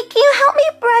 Mommy, can you help me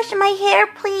brush my hair,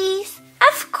 please?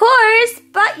 Of course,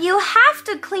 but you have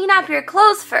to clean up your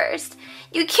clothes first.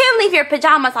 You can't leave your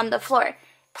pajamas on the floor.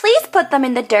 Please put them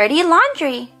in the dirty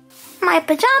laundry. My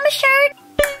pajama shirt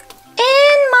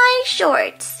and my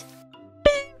shorts.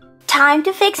 Time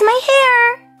to fix my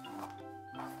hair.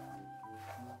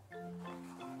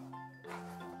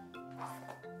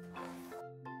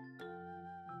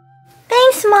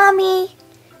 Thanks, Mommy.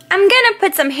 I'm gonna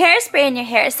put some hairspray in your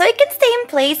hair so it can stay in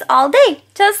place all day,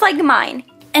 just like mine.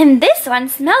 And this one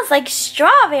smells like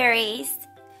strawberries.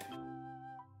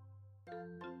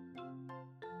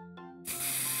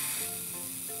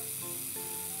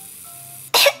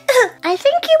 I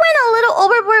think you went a little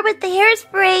overboard with the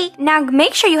hairspray. Now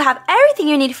make sure you have everything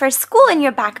you need for school in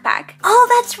your backpack. Oh,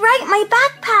 that's right, my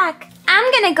backpack.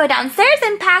 I'm gonna go downstairs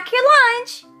and pack your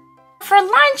lunch. For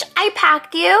lunch, I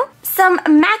packed you some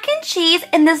mac and cheese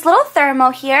in this little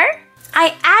thermo here.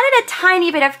 I added a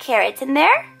tiny bit of carrots in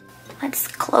there. Let's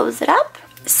close it up.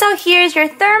 So here's your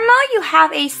thermo. You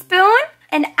have a spoon,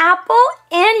 an apple,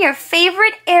 and your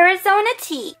favorite Arizona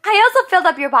tea. I also filled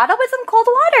up your bottle with some cold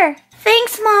water.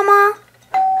 Thanks, Mama.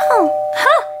 Oh,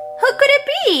 who could it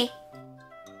be?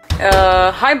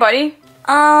 Hi, buddy.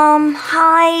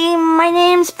 Hi, my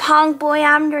name's Pong Boy.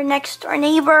 I'm your next door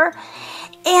neighbor.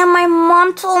 And my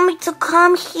mom told me to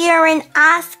come here and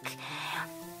ask.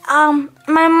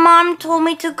 My mom told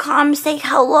me to come say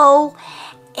hello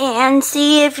and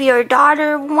see if your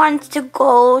daughter wants to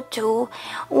go to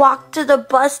walk to the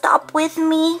bus stop with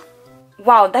me.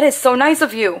 Wow, that is so nice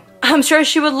of you. I'm sure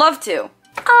she would love to.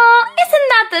 Aw, isn't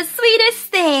that the sweetest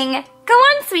thing? Go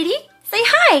on, sweetie. Say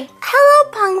hi.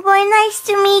 Hello, Punk Boy. Nice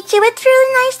to meet you. It's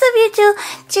really nice of you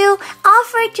to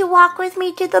offer to walk with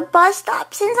me to the bus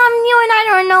stop since I'm new and I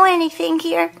don't know anything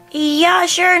here. Yeah,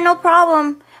 sure, no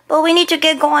problem. But we need to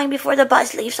get going before the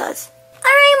bus leaves us.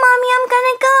 Alright, Mommy, I'm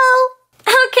gonna go.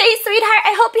 Okay, sweetheart,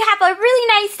 I hope you have a really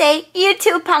nice day. You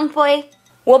too, Punk Boy.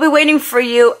 We'll be waiting for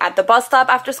you at the bus stop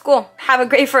after school. Have a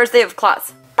great first day of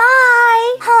class.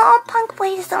 Bye. Oh, Punk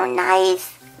Boy is so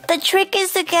nice. The trick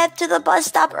is to get to the bus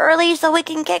stop early so we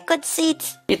can get good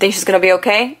seats. You think she's gonna be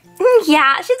okay?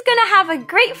 Yeah, she's gonna have a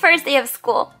great first day of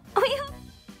school. Oh, yeah.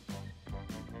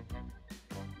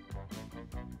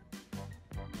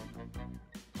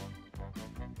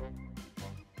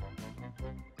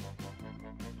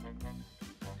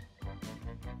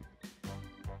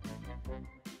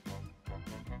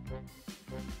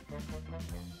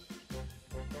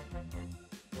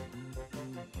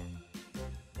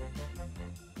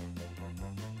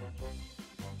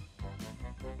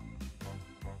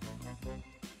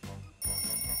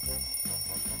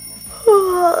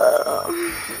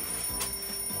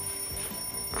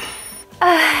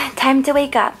 Time to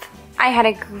wake up. I had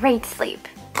a great sleep.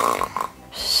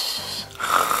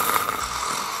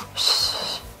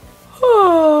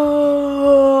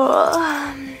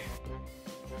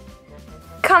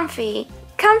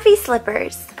 Comfy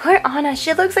slippers. Poor Anna,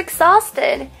 she looks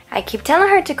exhausted. I keep telling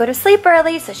her to go to sleep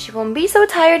early so she won't be so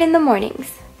tired in the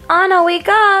mornings. Anna, wake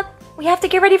up. We have to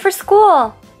get ready for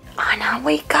school. Anna,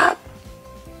 wake up.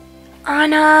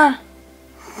 Anna.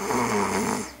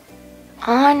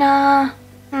 Anna.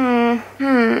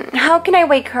 How can I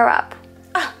wake her up?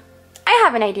 I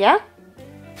have an idea.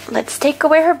 Let's take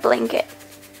away her blanket.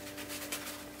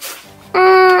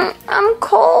 I'm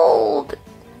cold.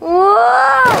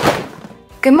 Whoa!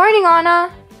 Good morning,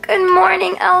 Anna. Good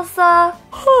morning, Elsa.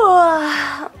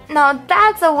 Now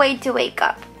that's a way to wake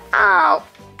up. Ow,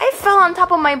 I fell on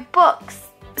top of my books.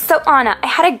 So Anna, I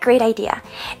had a great idea.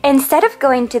 Instead of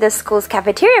going to the school's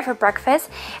cafeteria for breakfast,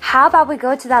 how about we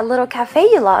go to that little cafe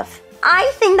you love?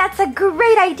 I think that's a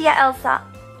great idea, Elsa.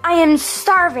 I am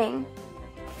starving.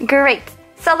 Great.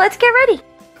 So let's get ready.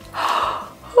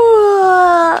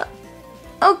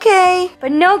 Okay,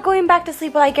 but no going back to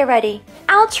sleep while I get ready.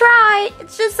 I'll try.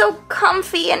 It's just so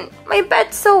comfy and my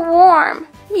bed's so warm.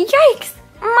 Yikes!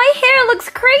 My hair looks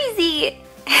crazy.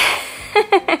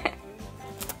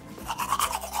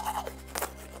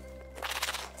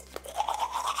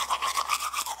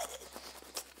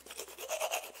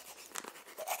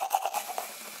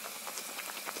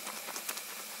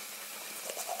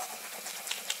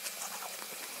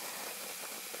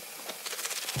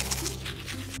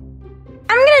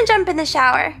 I'm gonna jump in the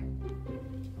shower.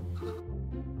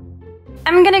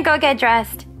 I'm gonna go get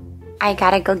dressed. I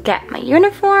gotta go get my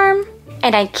uniform.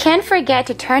 And I can't forget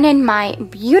to turn in my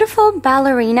beautiful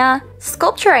ballerina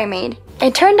sculpture I made.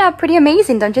 It turned out pretty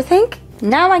amazing, don't you think?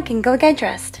 Now I can go get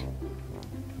dressed.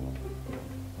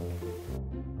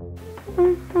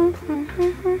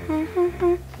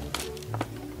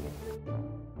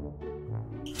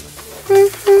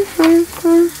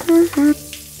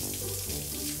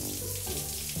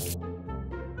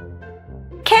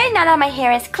 Okay, now that my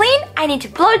hair is clean, I need to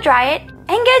blow dry it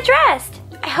and get dressed.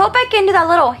 I hope I can do that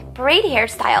little braid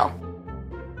hairstyle.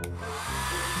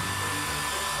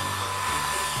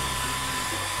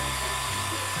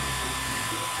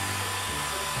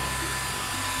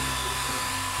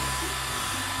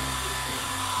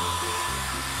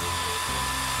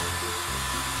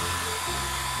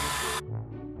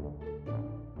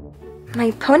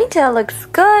 My ponytail looks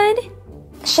good.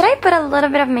 Should I put a little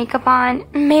bit of makeup on?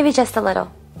 Maybe just a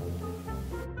little.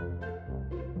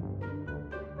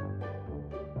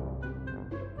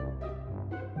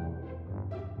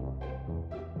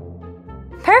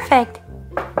 Perfect.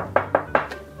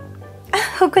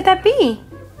 Who could that be?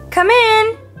 Come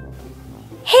in.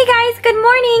 Hey guys, good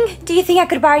morning. Do you think I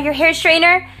could borrow your hair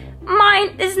straightener?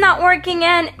 Mine is not working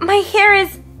and my hair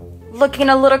is looking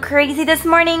a little crazy this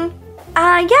morning.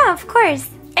 Yeah, of course.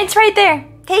 It's right there.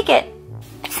 Take it.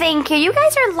 Thank you. You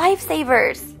guys are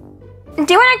lifesavers.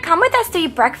 Do you want to come with us to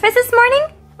eat breakfast this morning?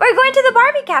 We're going to the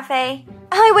Barbie Cafe.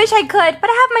 I wish I could, but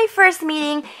I have my first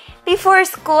meeting before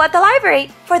school at the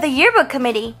library for the yearbook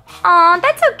committee. Aw,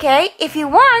 that's okay. If you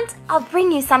want, I'll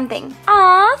bring you something.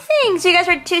 Aw, thanks. You guys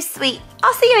are too sweet.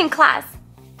 I'll see you in class.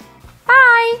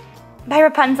 Bye. Bye,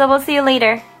 Rapunzel. We'll see you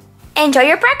later. Enjoy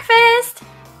your breakfast.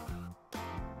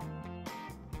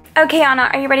 Okay, Anna,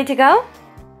 are you ready to go?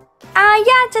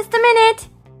 Yeah, just a minute.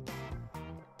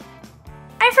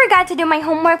 I forgot to do my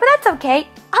homework, but that's okay.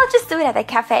 I'll just do it at the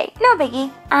cafe. No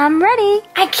biggie. I'm ready.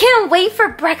 I can't wait for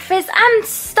breakfast. I'm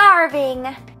starving.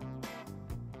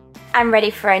 I'm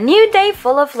ready for a new day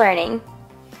full of learning.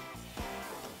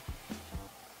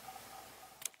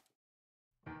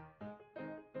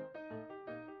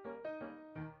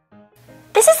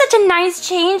 This is such a nice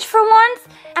change for once.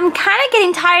 I'm kind of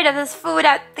getting tired of this food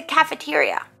at the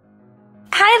cafeteria.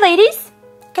 Hi, ladies.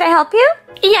 Can I help you?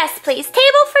 Yes, please.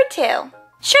 Table for two.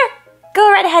 Sure. Go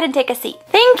right ahead and take a seat.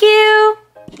 Thank you.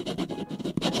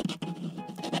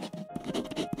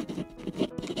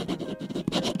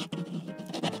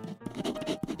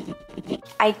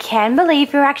 I can't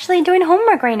believe you're actually doing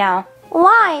homework right now.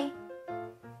 Why?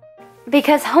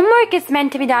 Because homework is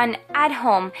meant to be done at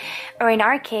home, or in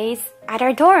our case, at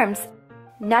our dorms,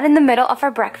 not in the middle of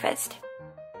our breakfast.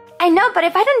 I know, but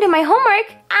if I don't do my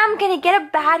homework, I'm gonna get a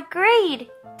bad grade.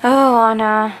 Oh,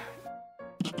 Anna.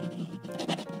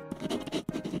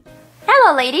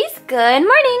 Hello, ladies. Good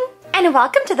morning. And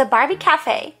welcome to the Barbie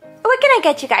Cafe. What can I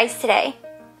get you guys today?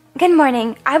 Good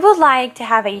morning. I would like to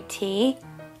have a tea,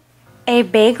 a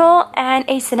bagel, and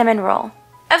a cinnamon roll.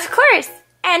 Of course.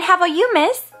 And how about you,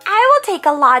 miss? I will take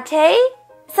a latte,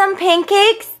 some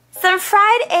pancakes, some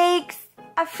fried eggs,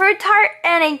 a fruit tart,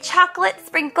 and a chocolate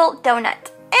sprinkled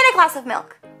donut, and a glass of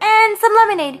milk, and some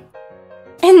lemonade.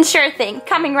 And sure thing,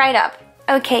 coming right up.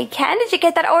 Okay, Ken, did you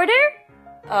get that order?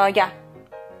 Yeah.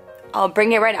 I'll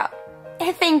bring it right out.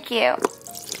 Thank you.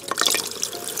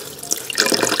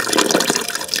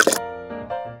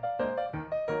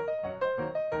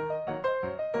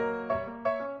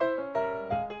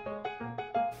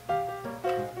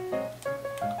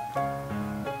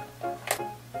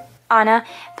 Anna,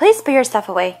 please put your stuff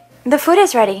away. The food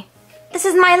is ready. This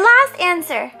is my last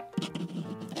answer.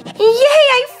 Yay,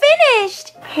 I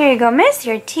finished! Here you go, miss.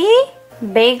 Your tea,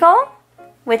 bagel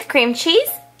with cream cheese,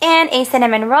 and a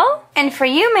cinnamon roll. And for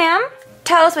you, ma'am,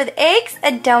 toast with eggs,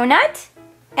 a donut,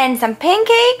 and some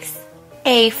pancakes,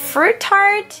 a fruit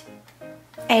tart,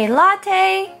 a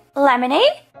latte,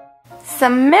 lemonade,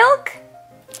 some milk.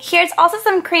 Here's also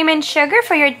some cream and sugar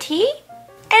for your tea,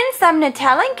 and some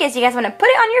Nutella in case you guys want to put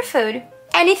it on your food.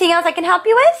 Anything else I can help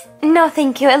you with? No,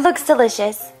 thank you. It looks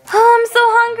delicious. Oh, I'm so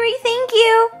hungry. Thank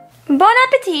you. Bon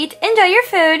appetit. Enjoy your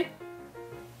food.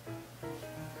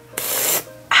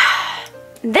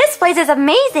 This place is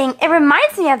amazing. It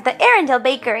reminds me of the Arendelle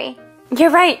Bakery.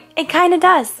 You're right. It kind of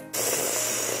does.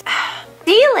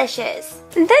 Delicious.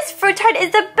 This fruit tart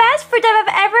is the best fruit tart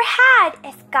I've ever had.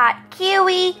 It's got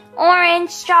kiwi, orange,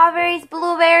 strawberries,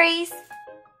 blueberries.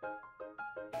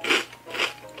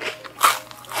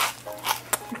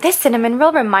 This cinnamon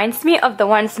roll reminds me of the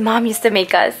ones Mom used to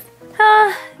make us.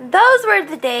 Those were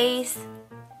the days.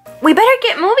 We better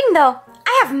get moving though.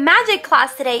 I have magic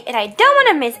class today and I don't want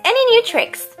to miss any new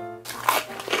tricks.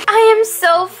 I am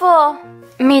so full.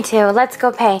 Me too. Let's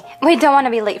go pay. We don't want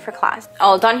to be late for class.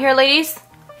 All done here, ladies?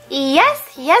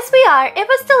 Yes, we are. It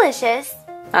was delicious.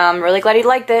 I'm really glad you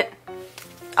liked it.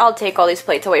 I'll take all these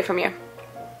plates away from you.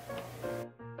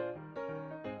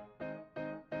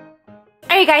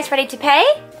 Are you guys ready to pay?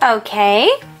 Okay.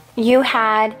 You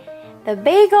had the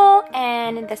bagel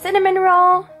and the cinnamon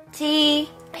roll, Tea,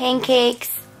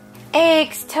 pancakes,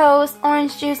 eggs, toast,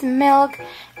 orange juice, milk,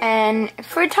 and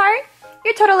fruit tart.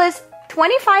 Your total is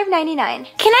 $25.99.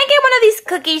 Can I get one of these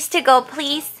cookies to go,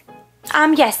 please?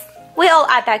 Yes. We'll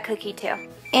add that cookie too.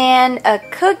 And a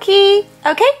cookie.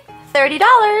 Okay,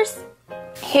 $30.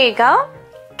 Here you go.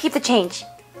 Keep the change.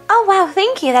 Oh, wow,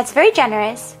 thank you. That's very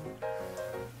generous.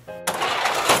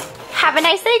 Have a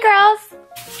nice day, girls.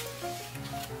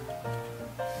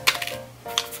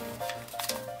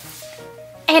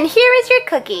 And here is your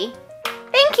cookie.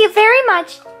 Thank you very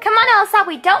much. Come on, Elsa,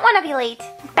 we don't want to be late.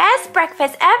 Best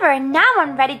breakfast ever, and now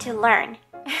I'm ready to learn.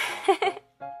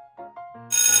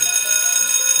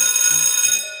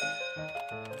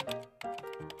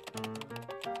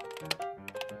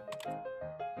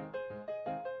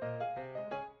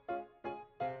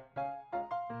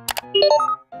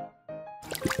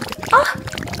 Oh!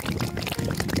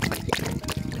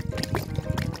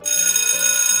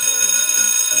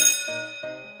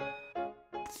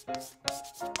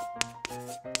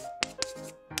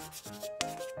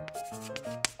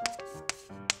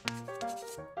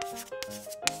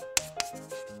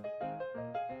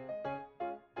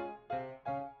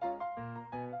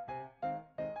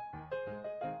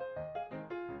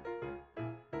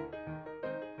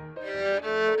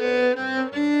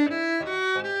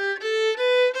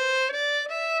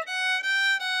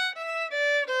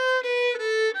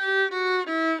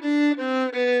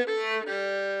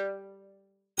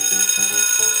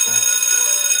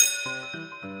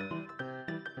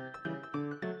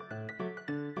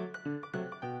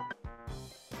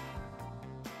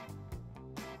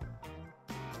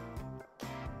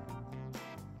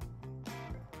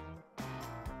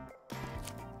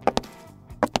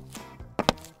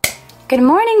 Good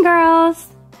morning, girls.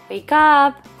 Wake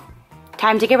up.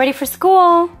 Time to get ready for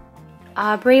school.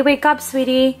 Aubrey, wake up,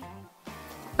 sweetie.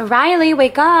 Riley,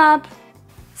 wake up.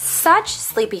 Such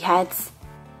sleepyheads.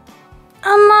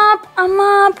 I'm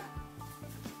up.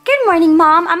 Good morning,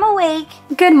 Mom. I'm awake.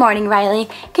 Good morning, Riley.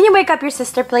 Can you wake up your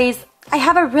sister, please? I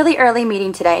have a really early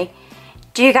meeting today.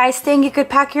 Do you guys think you could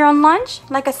pack your own lunch?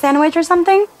 Like a sandwich or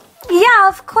something? Yeah,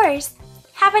 of course.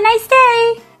 Have a nice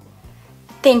day.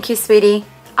 Thank you, sweetie.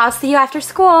 I'll see you after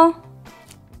school.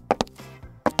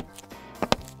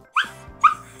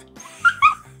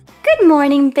 Good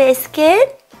morning,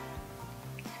 Biscuit.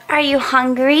 Are you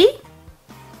hungry?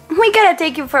 We gotta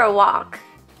take you for a walk.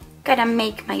 Gotta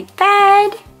make my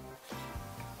bed.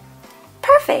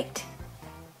 Perfect.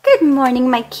 Good morning,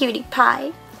 my cutie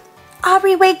pie.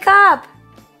 Aubrey, wake up.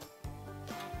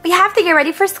 We have to get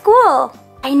ready for school.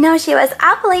 I know she was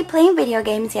up late playing video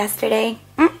games yesterday.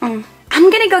 I'm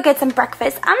gonna go get some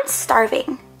breakfast. I'm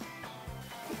starving.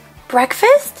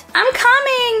 Breakfast? I'm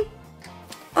coming.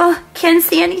 Oh, can't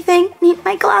see anything. Need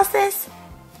my glasses.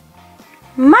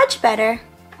 Much better.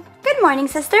 Good morning,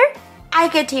 sister. I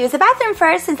get to use the bathroom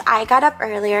first since I got up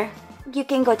earlier. You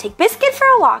can go take Biscuit for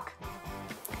a walk.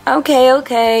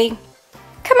 Okay.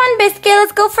 Come on, Biscuit,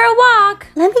 let's go for a walk.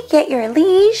 Let me get your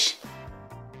leash.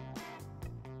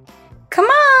 Come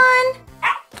on.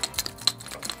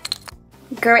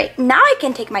 Great, now I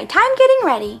can take my time getting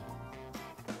ready.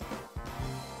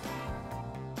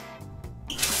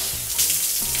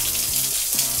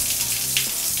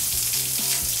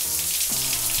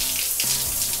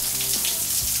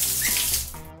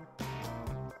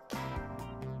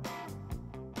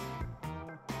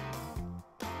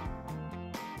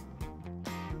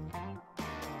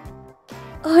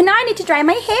 Oh, now I need to dry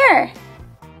my hair.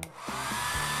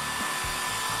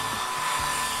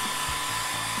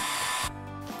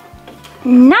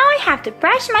 Now I have to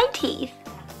brush my teeth.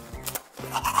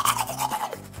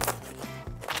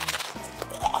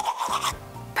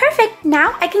 Perfect,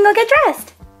 now I can go get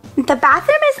dressed. The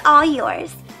bathroom is all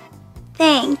yours.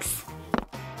 Thanks.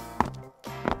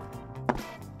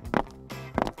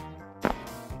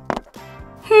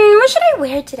 What should I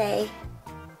wear today?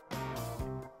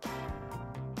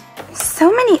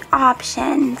 So many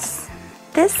options.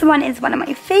 This one is one of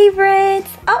my favorites.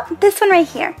 Oh, this one right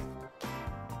here.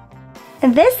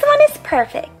 This one is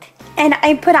perfect. And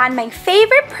I put on my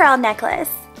favorite pearl necklace.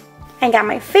 I got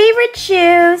my favorite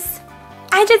shoes.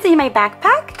 I just need my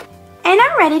backpack and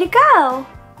I'm ready to go.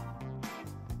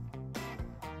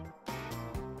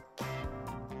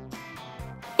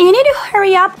 You need to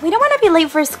hurry up. We don't want to be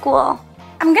late for school.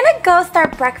 I'm gonna go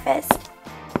start breakfast.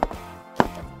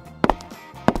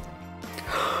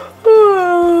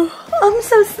 I'm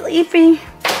so sleepy.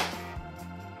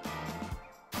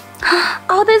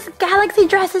 Oh, this galaxy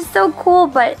dress is so cool,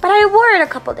 but I wore it a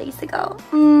couple days ago.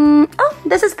 Oh,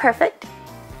 this is perfect.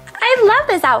 I love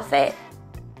this outfit.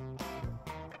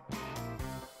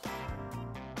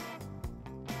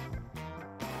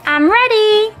 I'm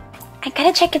ready. I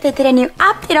gotta check if they did a new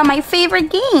update on my favorite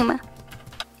game.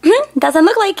 Doesn't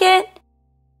look like it.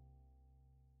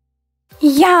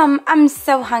 Yum, I'm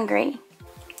so hungry.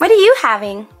 What are you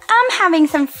having? I'm having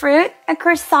some fruit, a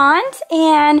croissant,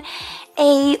 and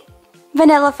a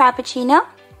vanilla frappuccino.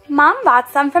 Mom bought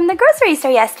some from the grocery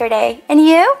store yesterday. And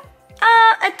you?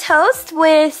 A toast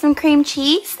with some cream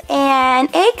cheese and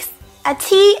eggs, a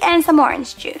tea, and some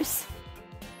orange juice.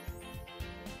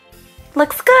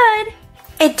 Looks good.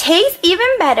 It tastes even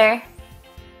better.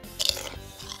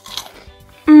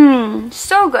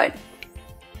 So good.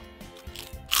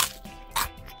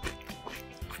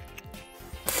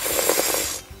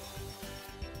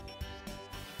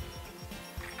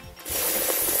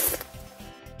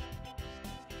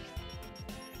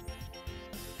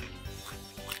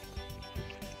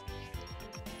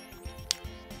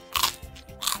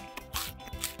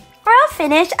 We're all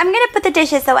finished. I'm gonna put the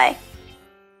dishes away.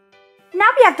 Now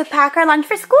we have to pack our lunch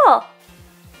for school.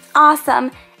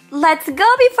 Awesome. Let's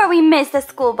go before we miss the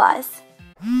school bus.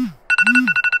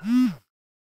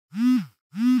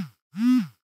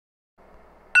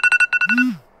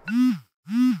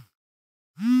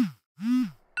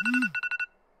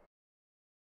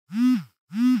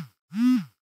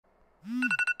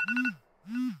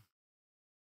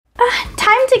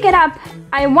 Time to get up.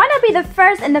 I want to be the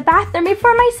first in the bathroom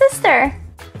before my sister.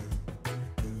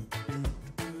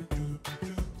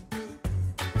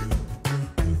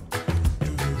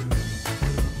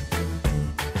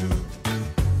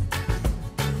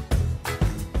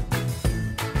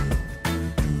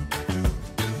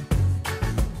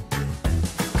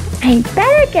 I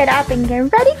better get up and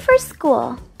get ready for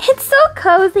school. It's so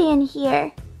cozy in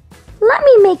here. let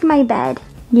me make my bed.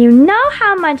 You know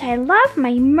how much I love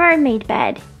my mermaid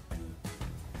bed.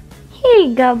 Here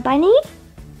you go, bunny.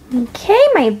 Okay,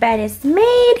 my bed is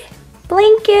made.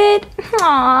 Blanket.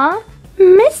 Aww.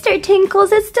 Mr.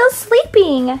 Tinkles is still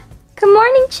sleeping. Good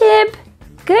morning, Chip.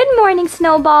 Good morning,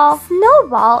 Snowball.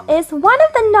 Snowball is one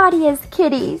of the naughtiest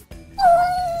kitties.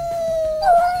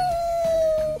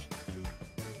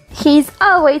 He's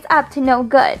always up to no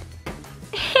good.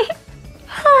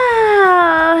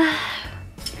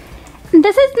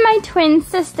 This is my twin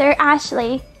sister,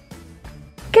 Ashley.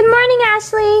 Good morning,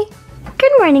 Ashley.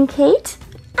 Good morning, Kate.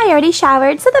 I already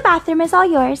showered, so the bathroom is all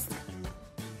yours.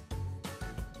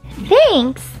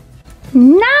 Thanks.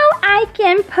 Now I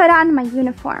can put on my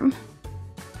uniform.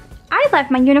 I left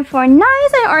my uniform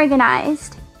nice and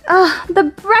organized. Oh, the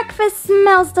breakfast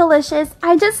smells delicious.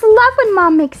 I just love when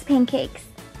Mom makes pancakes.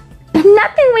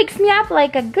 Nothing wakes me up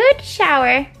like a good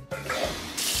shower.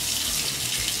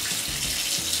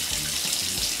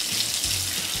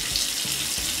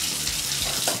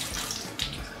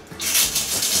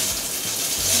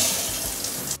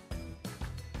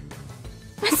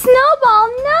 Snowball,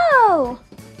 no!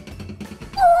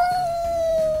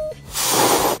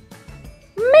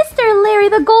 Mr. Larry,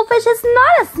 the goldfish is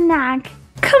not a snack.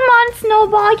 Come on,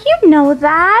 Snowball, you know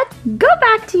that. Go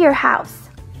back to your house.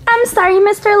 I'm sorry,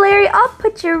 Mr. Larry, I'll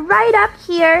put you right up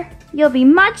here. You'll be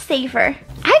much safer.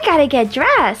 I gotta get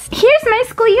dressed. Here's my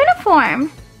school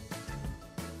uniform.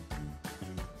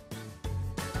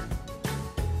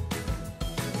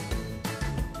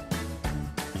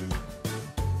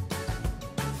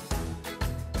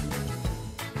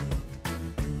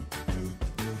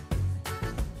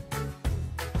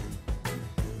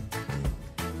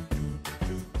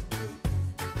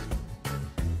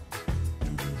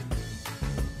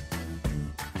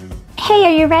 Hey,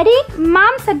 are you ready?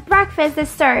 Mom said breakfast is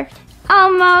served.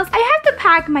 Almost. I have to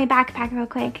pack my backpack real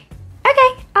quick.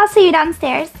 Okay, I'll see you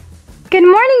downstairs. Good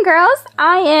morning, girls.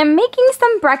 I am making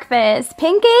some breakfast.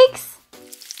 Pancakes.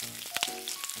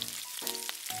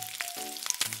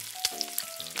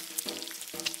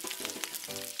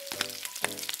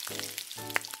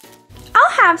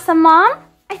 I'll have some, Mom.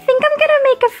 I think I'm gonna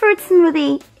make a fruit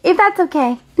smoothie, if that's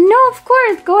okay. No, of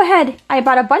course. Go ahead. I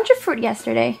bought a bunch of fruit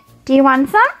yesterday. Do you want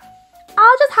some?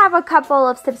 I'll just have a couple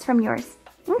of sips from yours.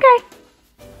 Okay.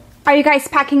 Are you guys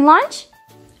packing lunch?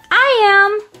 I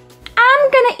am.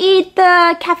 I'm gonna eat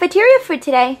the cafeteria food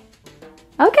today.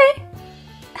 Okay.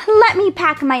 Let me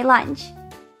pack my lunch.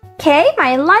 Okay,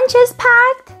 my lunch is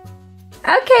packed.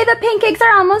 Okay, the pancakes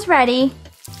are almost ready.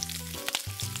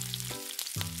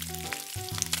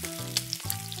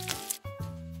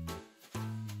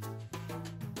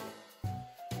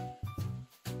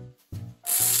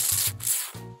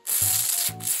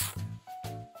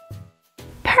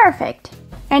 Perfect.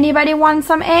 Anybody want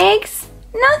some eggs?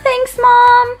 No thanks,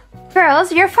 Mom.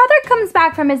 Girls, your father comes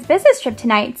back from his business trip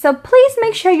tonight, so please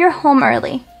make sure you're home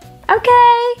early.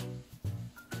 Okay.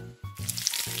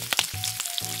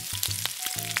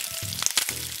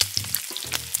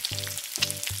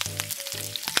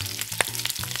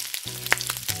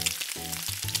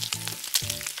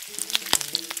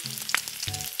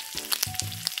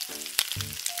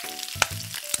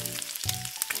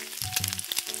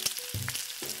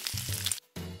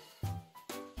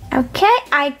 Okay,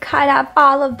 I cut up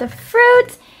all of the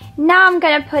fruit. Now I'm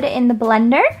gonna put it in the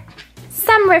blender.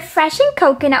 Some refreshing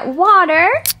coconut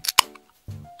water.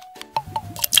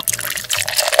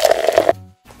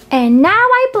 And now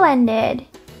I blended.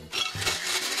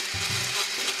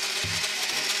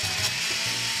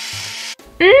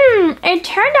 It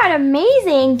turned out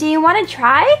amazing. Do you want to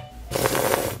try?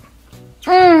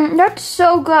 That's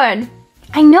so good.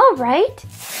 I know, right?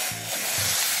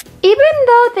 Even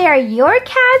though they are your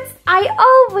cats, I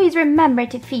always remember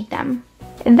to feed them.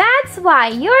 That's why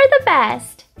you're the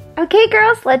best. Okay,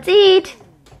 girls, let's eat.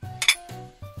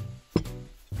 Bye,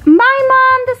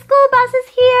 Mom. The school bus is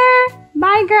here.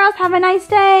 Bye, girls. Have a nice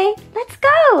day. Let's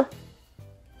go.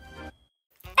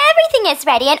 Everything is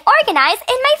ready and organized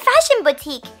in my fashion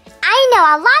boutique. I know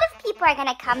a lot of people are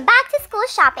gonna come back to school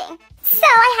shopping. So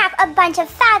I have a bunch of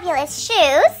fabulous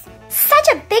shoes. Such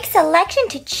a big selection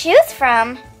to choose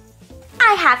from.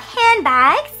 I have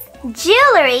handbags,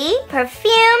 jewelry,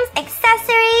 perfumes,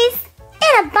 accessories,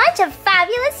 and a bunch of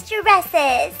fabulous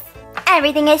dresses.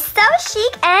 Everything is so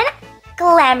chic and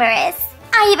glamorous.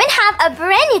 I even have a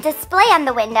brand new display on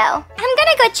the window. I'm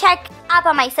gonna go check up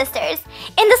on my sisters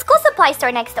in the school supply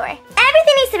store next door.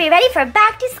 Everything needs to be ready for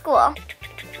back to school.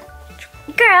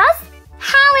 Girls,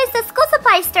 how is the school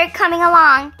supply store coming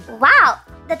along? Wow,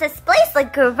 the displays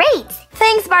look great.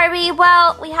 Thanks, Barbie.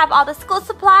 Well, we have all the school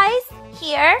supplies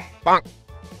here. Bonk.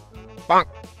 Bonk.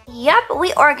 Yep,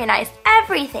 we organized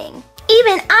everything.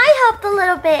 Even I helped a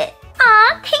little bit.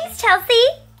 Aw, thanks, Chelsea.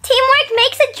 Teamwork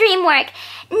makes a dream work.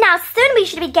 Now soon we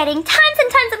should be getting tons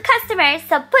and tons of customers,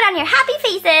 so put on your happy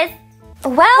faces.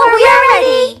 Well, we are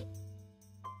ready.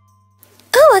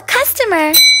 Ooh, a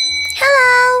customer.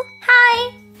 Hello.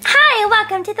 Hi. Hi,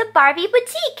 welcome to the Barbie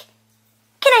boutique.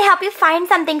 Can I help you find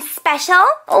something special?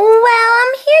 Well,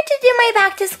 I'm here to do my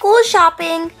back to school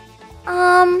shopping.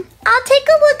 I'll take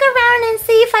a look around and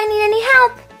see if I need any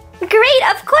help. Great,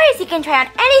 of course. You can try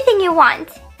on anything you want.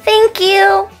 Thank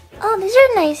you. Oh, these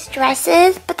are nice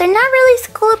dresses, but they're not really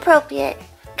school appropriate.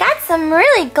 Got some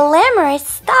really glamorous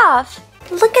stuff.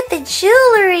 Look at the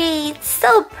jewelry. It's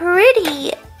so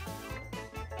pretty.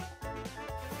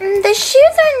 The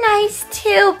shoes are nice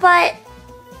too, but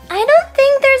I don't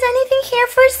think there's anything here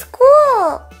for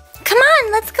school. Come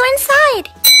on, let's go inside.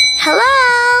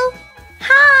 Hello.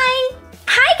 Hi.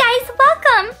 Hi guys,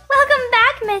 welcome. Welcome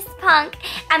back, Miss Punk.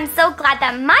 I'm so glad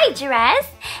that my dress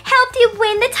helped you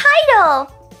win the title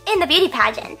in the beauty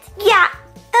pageant. Yeah,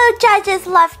 the judges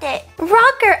loved it.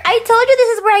 Rocker, I told you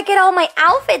this is where I get all my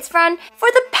outfits from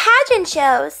for the pageant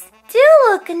shows. Do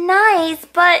look nice,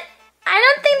 but I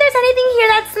don't think there's anything here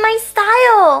that's my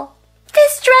style.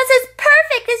 This dress is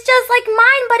perfect. It's just like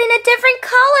mine, but in a different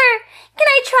color. Can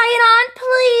I try it on,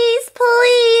 please,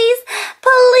 please,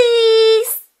 please?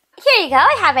 Here you go.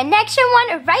 I have an extra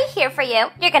one right here for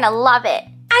you. You're gonna love it.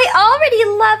 I already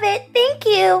love it. Thank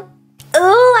you.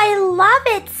 Ooh, I love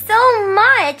it so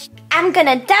much. I'm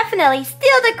gonna definitely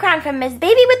steal the crown from Miss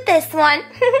Baby with this one.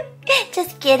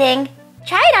 Just kidding.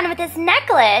 Try it on with this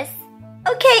necklace.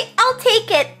 Okay, I'll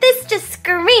take it. This just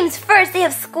screams first day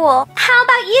of school. How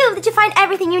about you? Did you find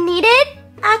everything you needed?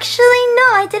 Actually,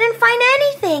 no, I didn't find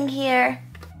anything here.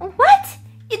 What?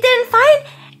 You didn't find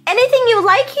anything you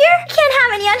like here? Can't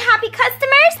have any unhappy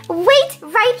customers? Wait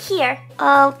right here.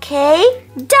 Okay.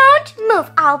 Don't move.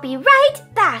 I'll be right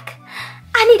back.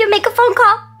 I need to make a phone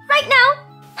call right now.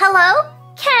 Hello?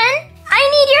 Ken? I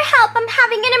need your help. I'm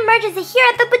having an emergency here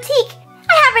at the boutique.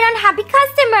 I have an unhappy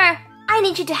customer. I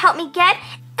need you to help me get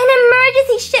an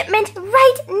emergency shipment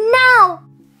right now.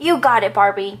 You got it,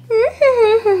 Barbie.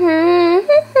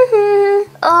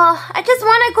 Oh, I just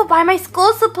want to go buy my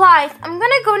school supplies. I'm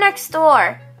gonna go next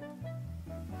door.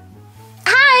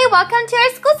 Hi, welcome to our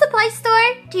school supply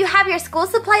store. Do you have your school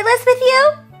supply list with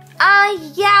you?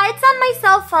 Yeah, it's on my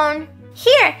cell phone.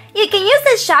 Here, you can use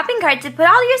this shopping cart to put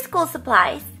all your school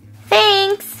supplies.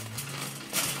 Thanks.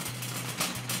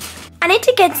 I need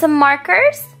to get some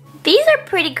markers. These are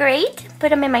pretty great. Put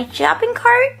them in my shopping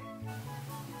cart.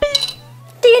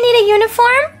 Do you need a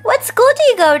uniform? What school do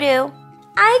you go to?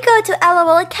 I go to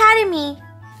LOL Academy.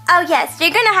 Oh yes,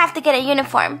 you're gonna have to get a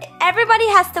uniform. Everybody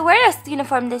has to wear a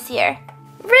uniform this year.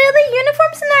 Really?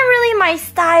 Uniforms are not really my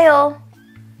style.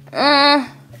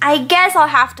 I guess I'll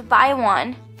have to buy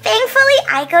one. Thankfully,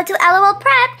 I go to LOL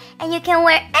Prep and you can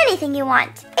wear anything you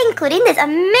want, including this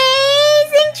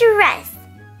amazing dress.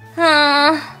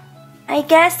 I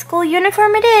guess school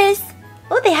uniform it is.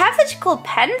 Oh, they have such cool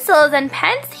pencils and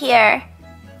pens here.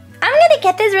 I'm gonna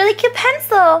get this really cute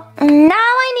pencil. Now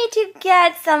I need to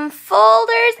get some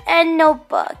folders and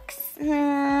notebooks.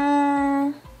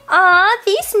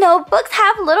 These notebooks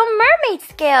have little mermaid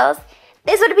scales.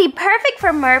 This would be perfect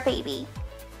for Merbaby.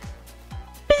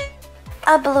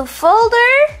 A blue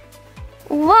folder.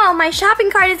 Whoa, my shopping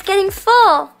cart is getting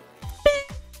full.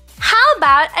 How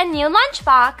about a new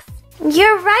lunchbox?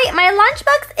 You're right, my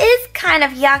lunchbox is kind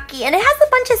of yucky and it has a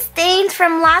bunch of stains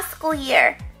from last school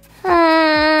year.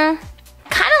 Kind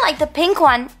of like the pink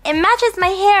one. It matches my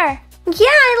hair.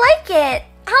 Yeah, I like it.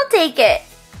 I'll take it.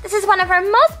 This is one of our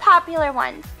most popular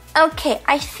ones. Okay,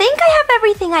 I think I have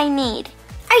everything I need.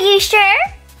 Are you sure?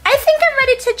 I think I'm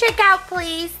ready to check out,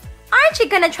 please. Aren't you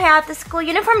gonna try out the school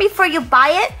uniform before you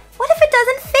buy it? What if it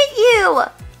doesn't fit you?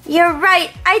 You're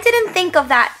right, I didn't think of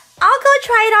that. I'll go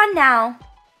try it on now.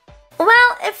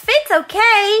 Well, it fits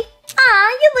okay. Aw,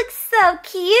 you look so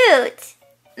cute.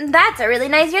 That's a really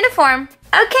nice uniform.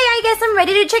 Okay, I guess I'm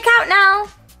ready to check out now.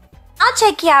 I'll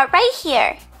check you out right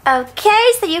here.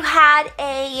 Okay, so you had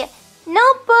a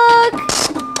notebook,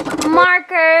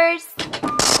 markers,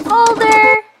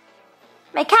 folder,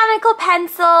 mechanical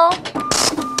pencil,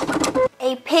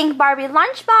 a pink Barbie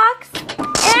lunchbox,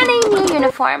 and a new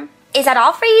uniform. Is that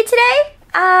all for you today?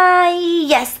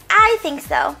 Yes, I think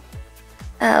so.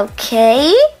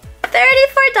 Okay,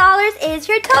 $34 is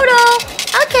your total.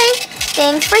 Okay,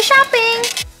 thanks for shopping.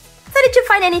 So did you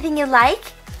find anything you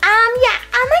like? Yeah,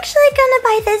 I'm actually gonna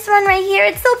buy this one right here.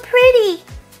 It's so pretty.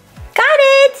 Got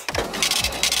it.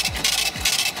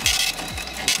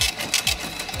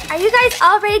 Are you guys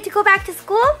all ready to go back to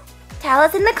school? tell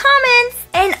us in the comments.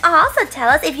 And also tell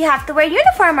us if you have to wear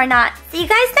uniform or not. See you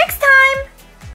guys next time.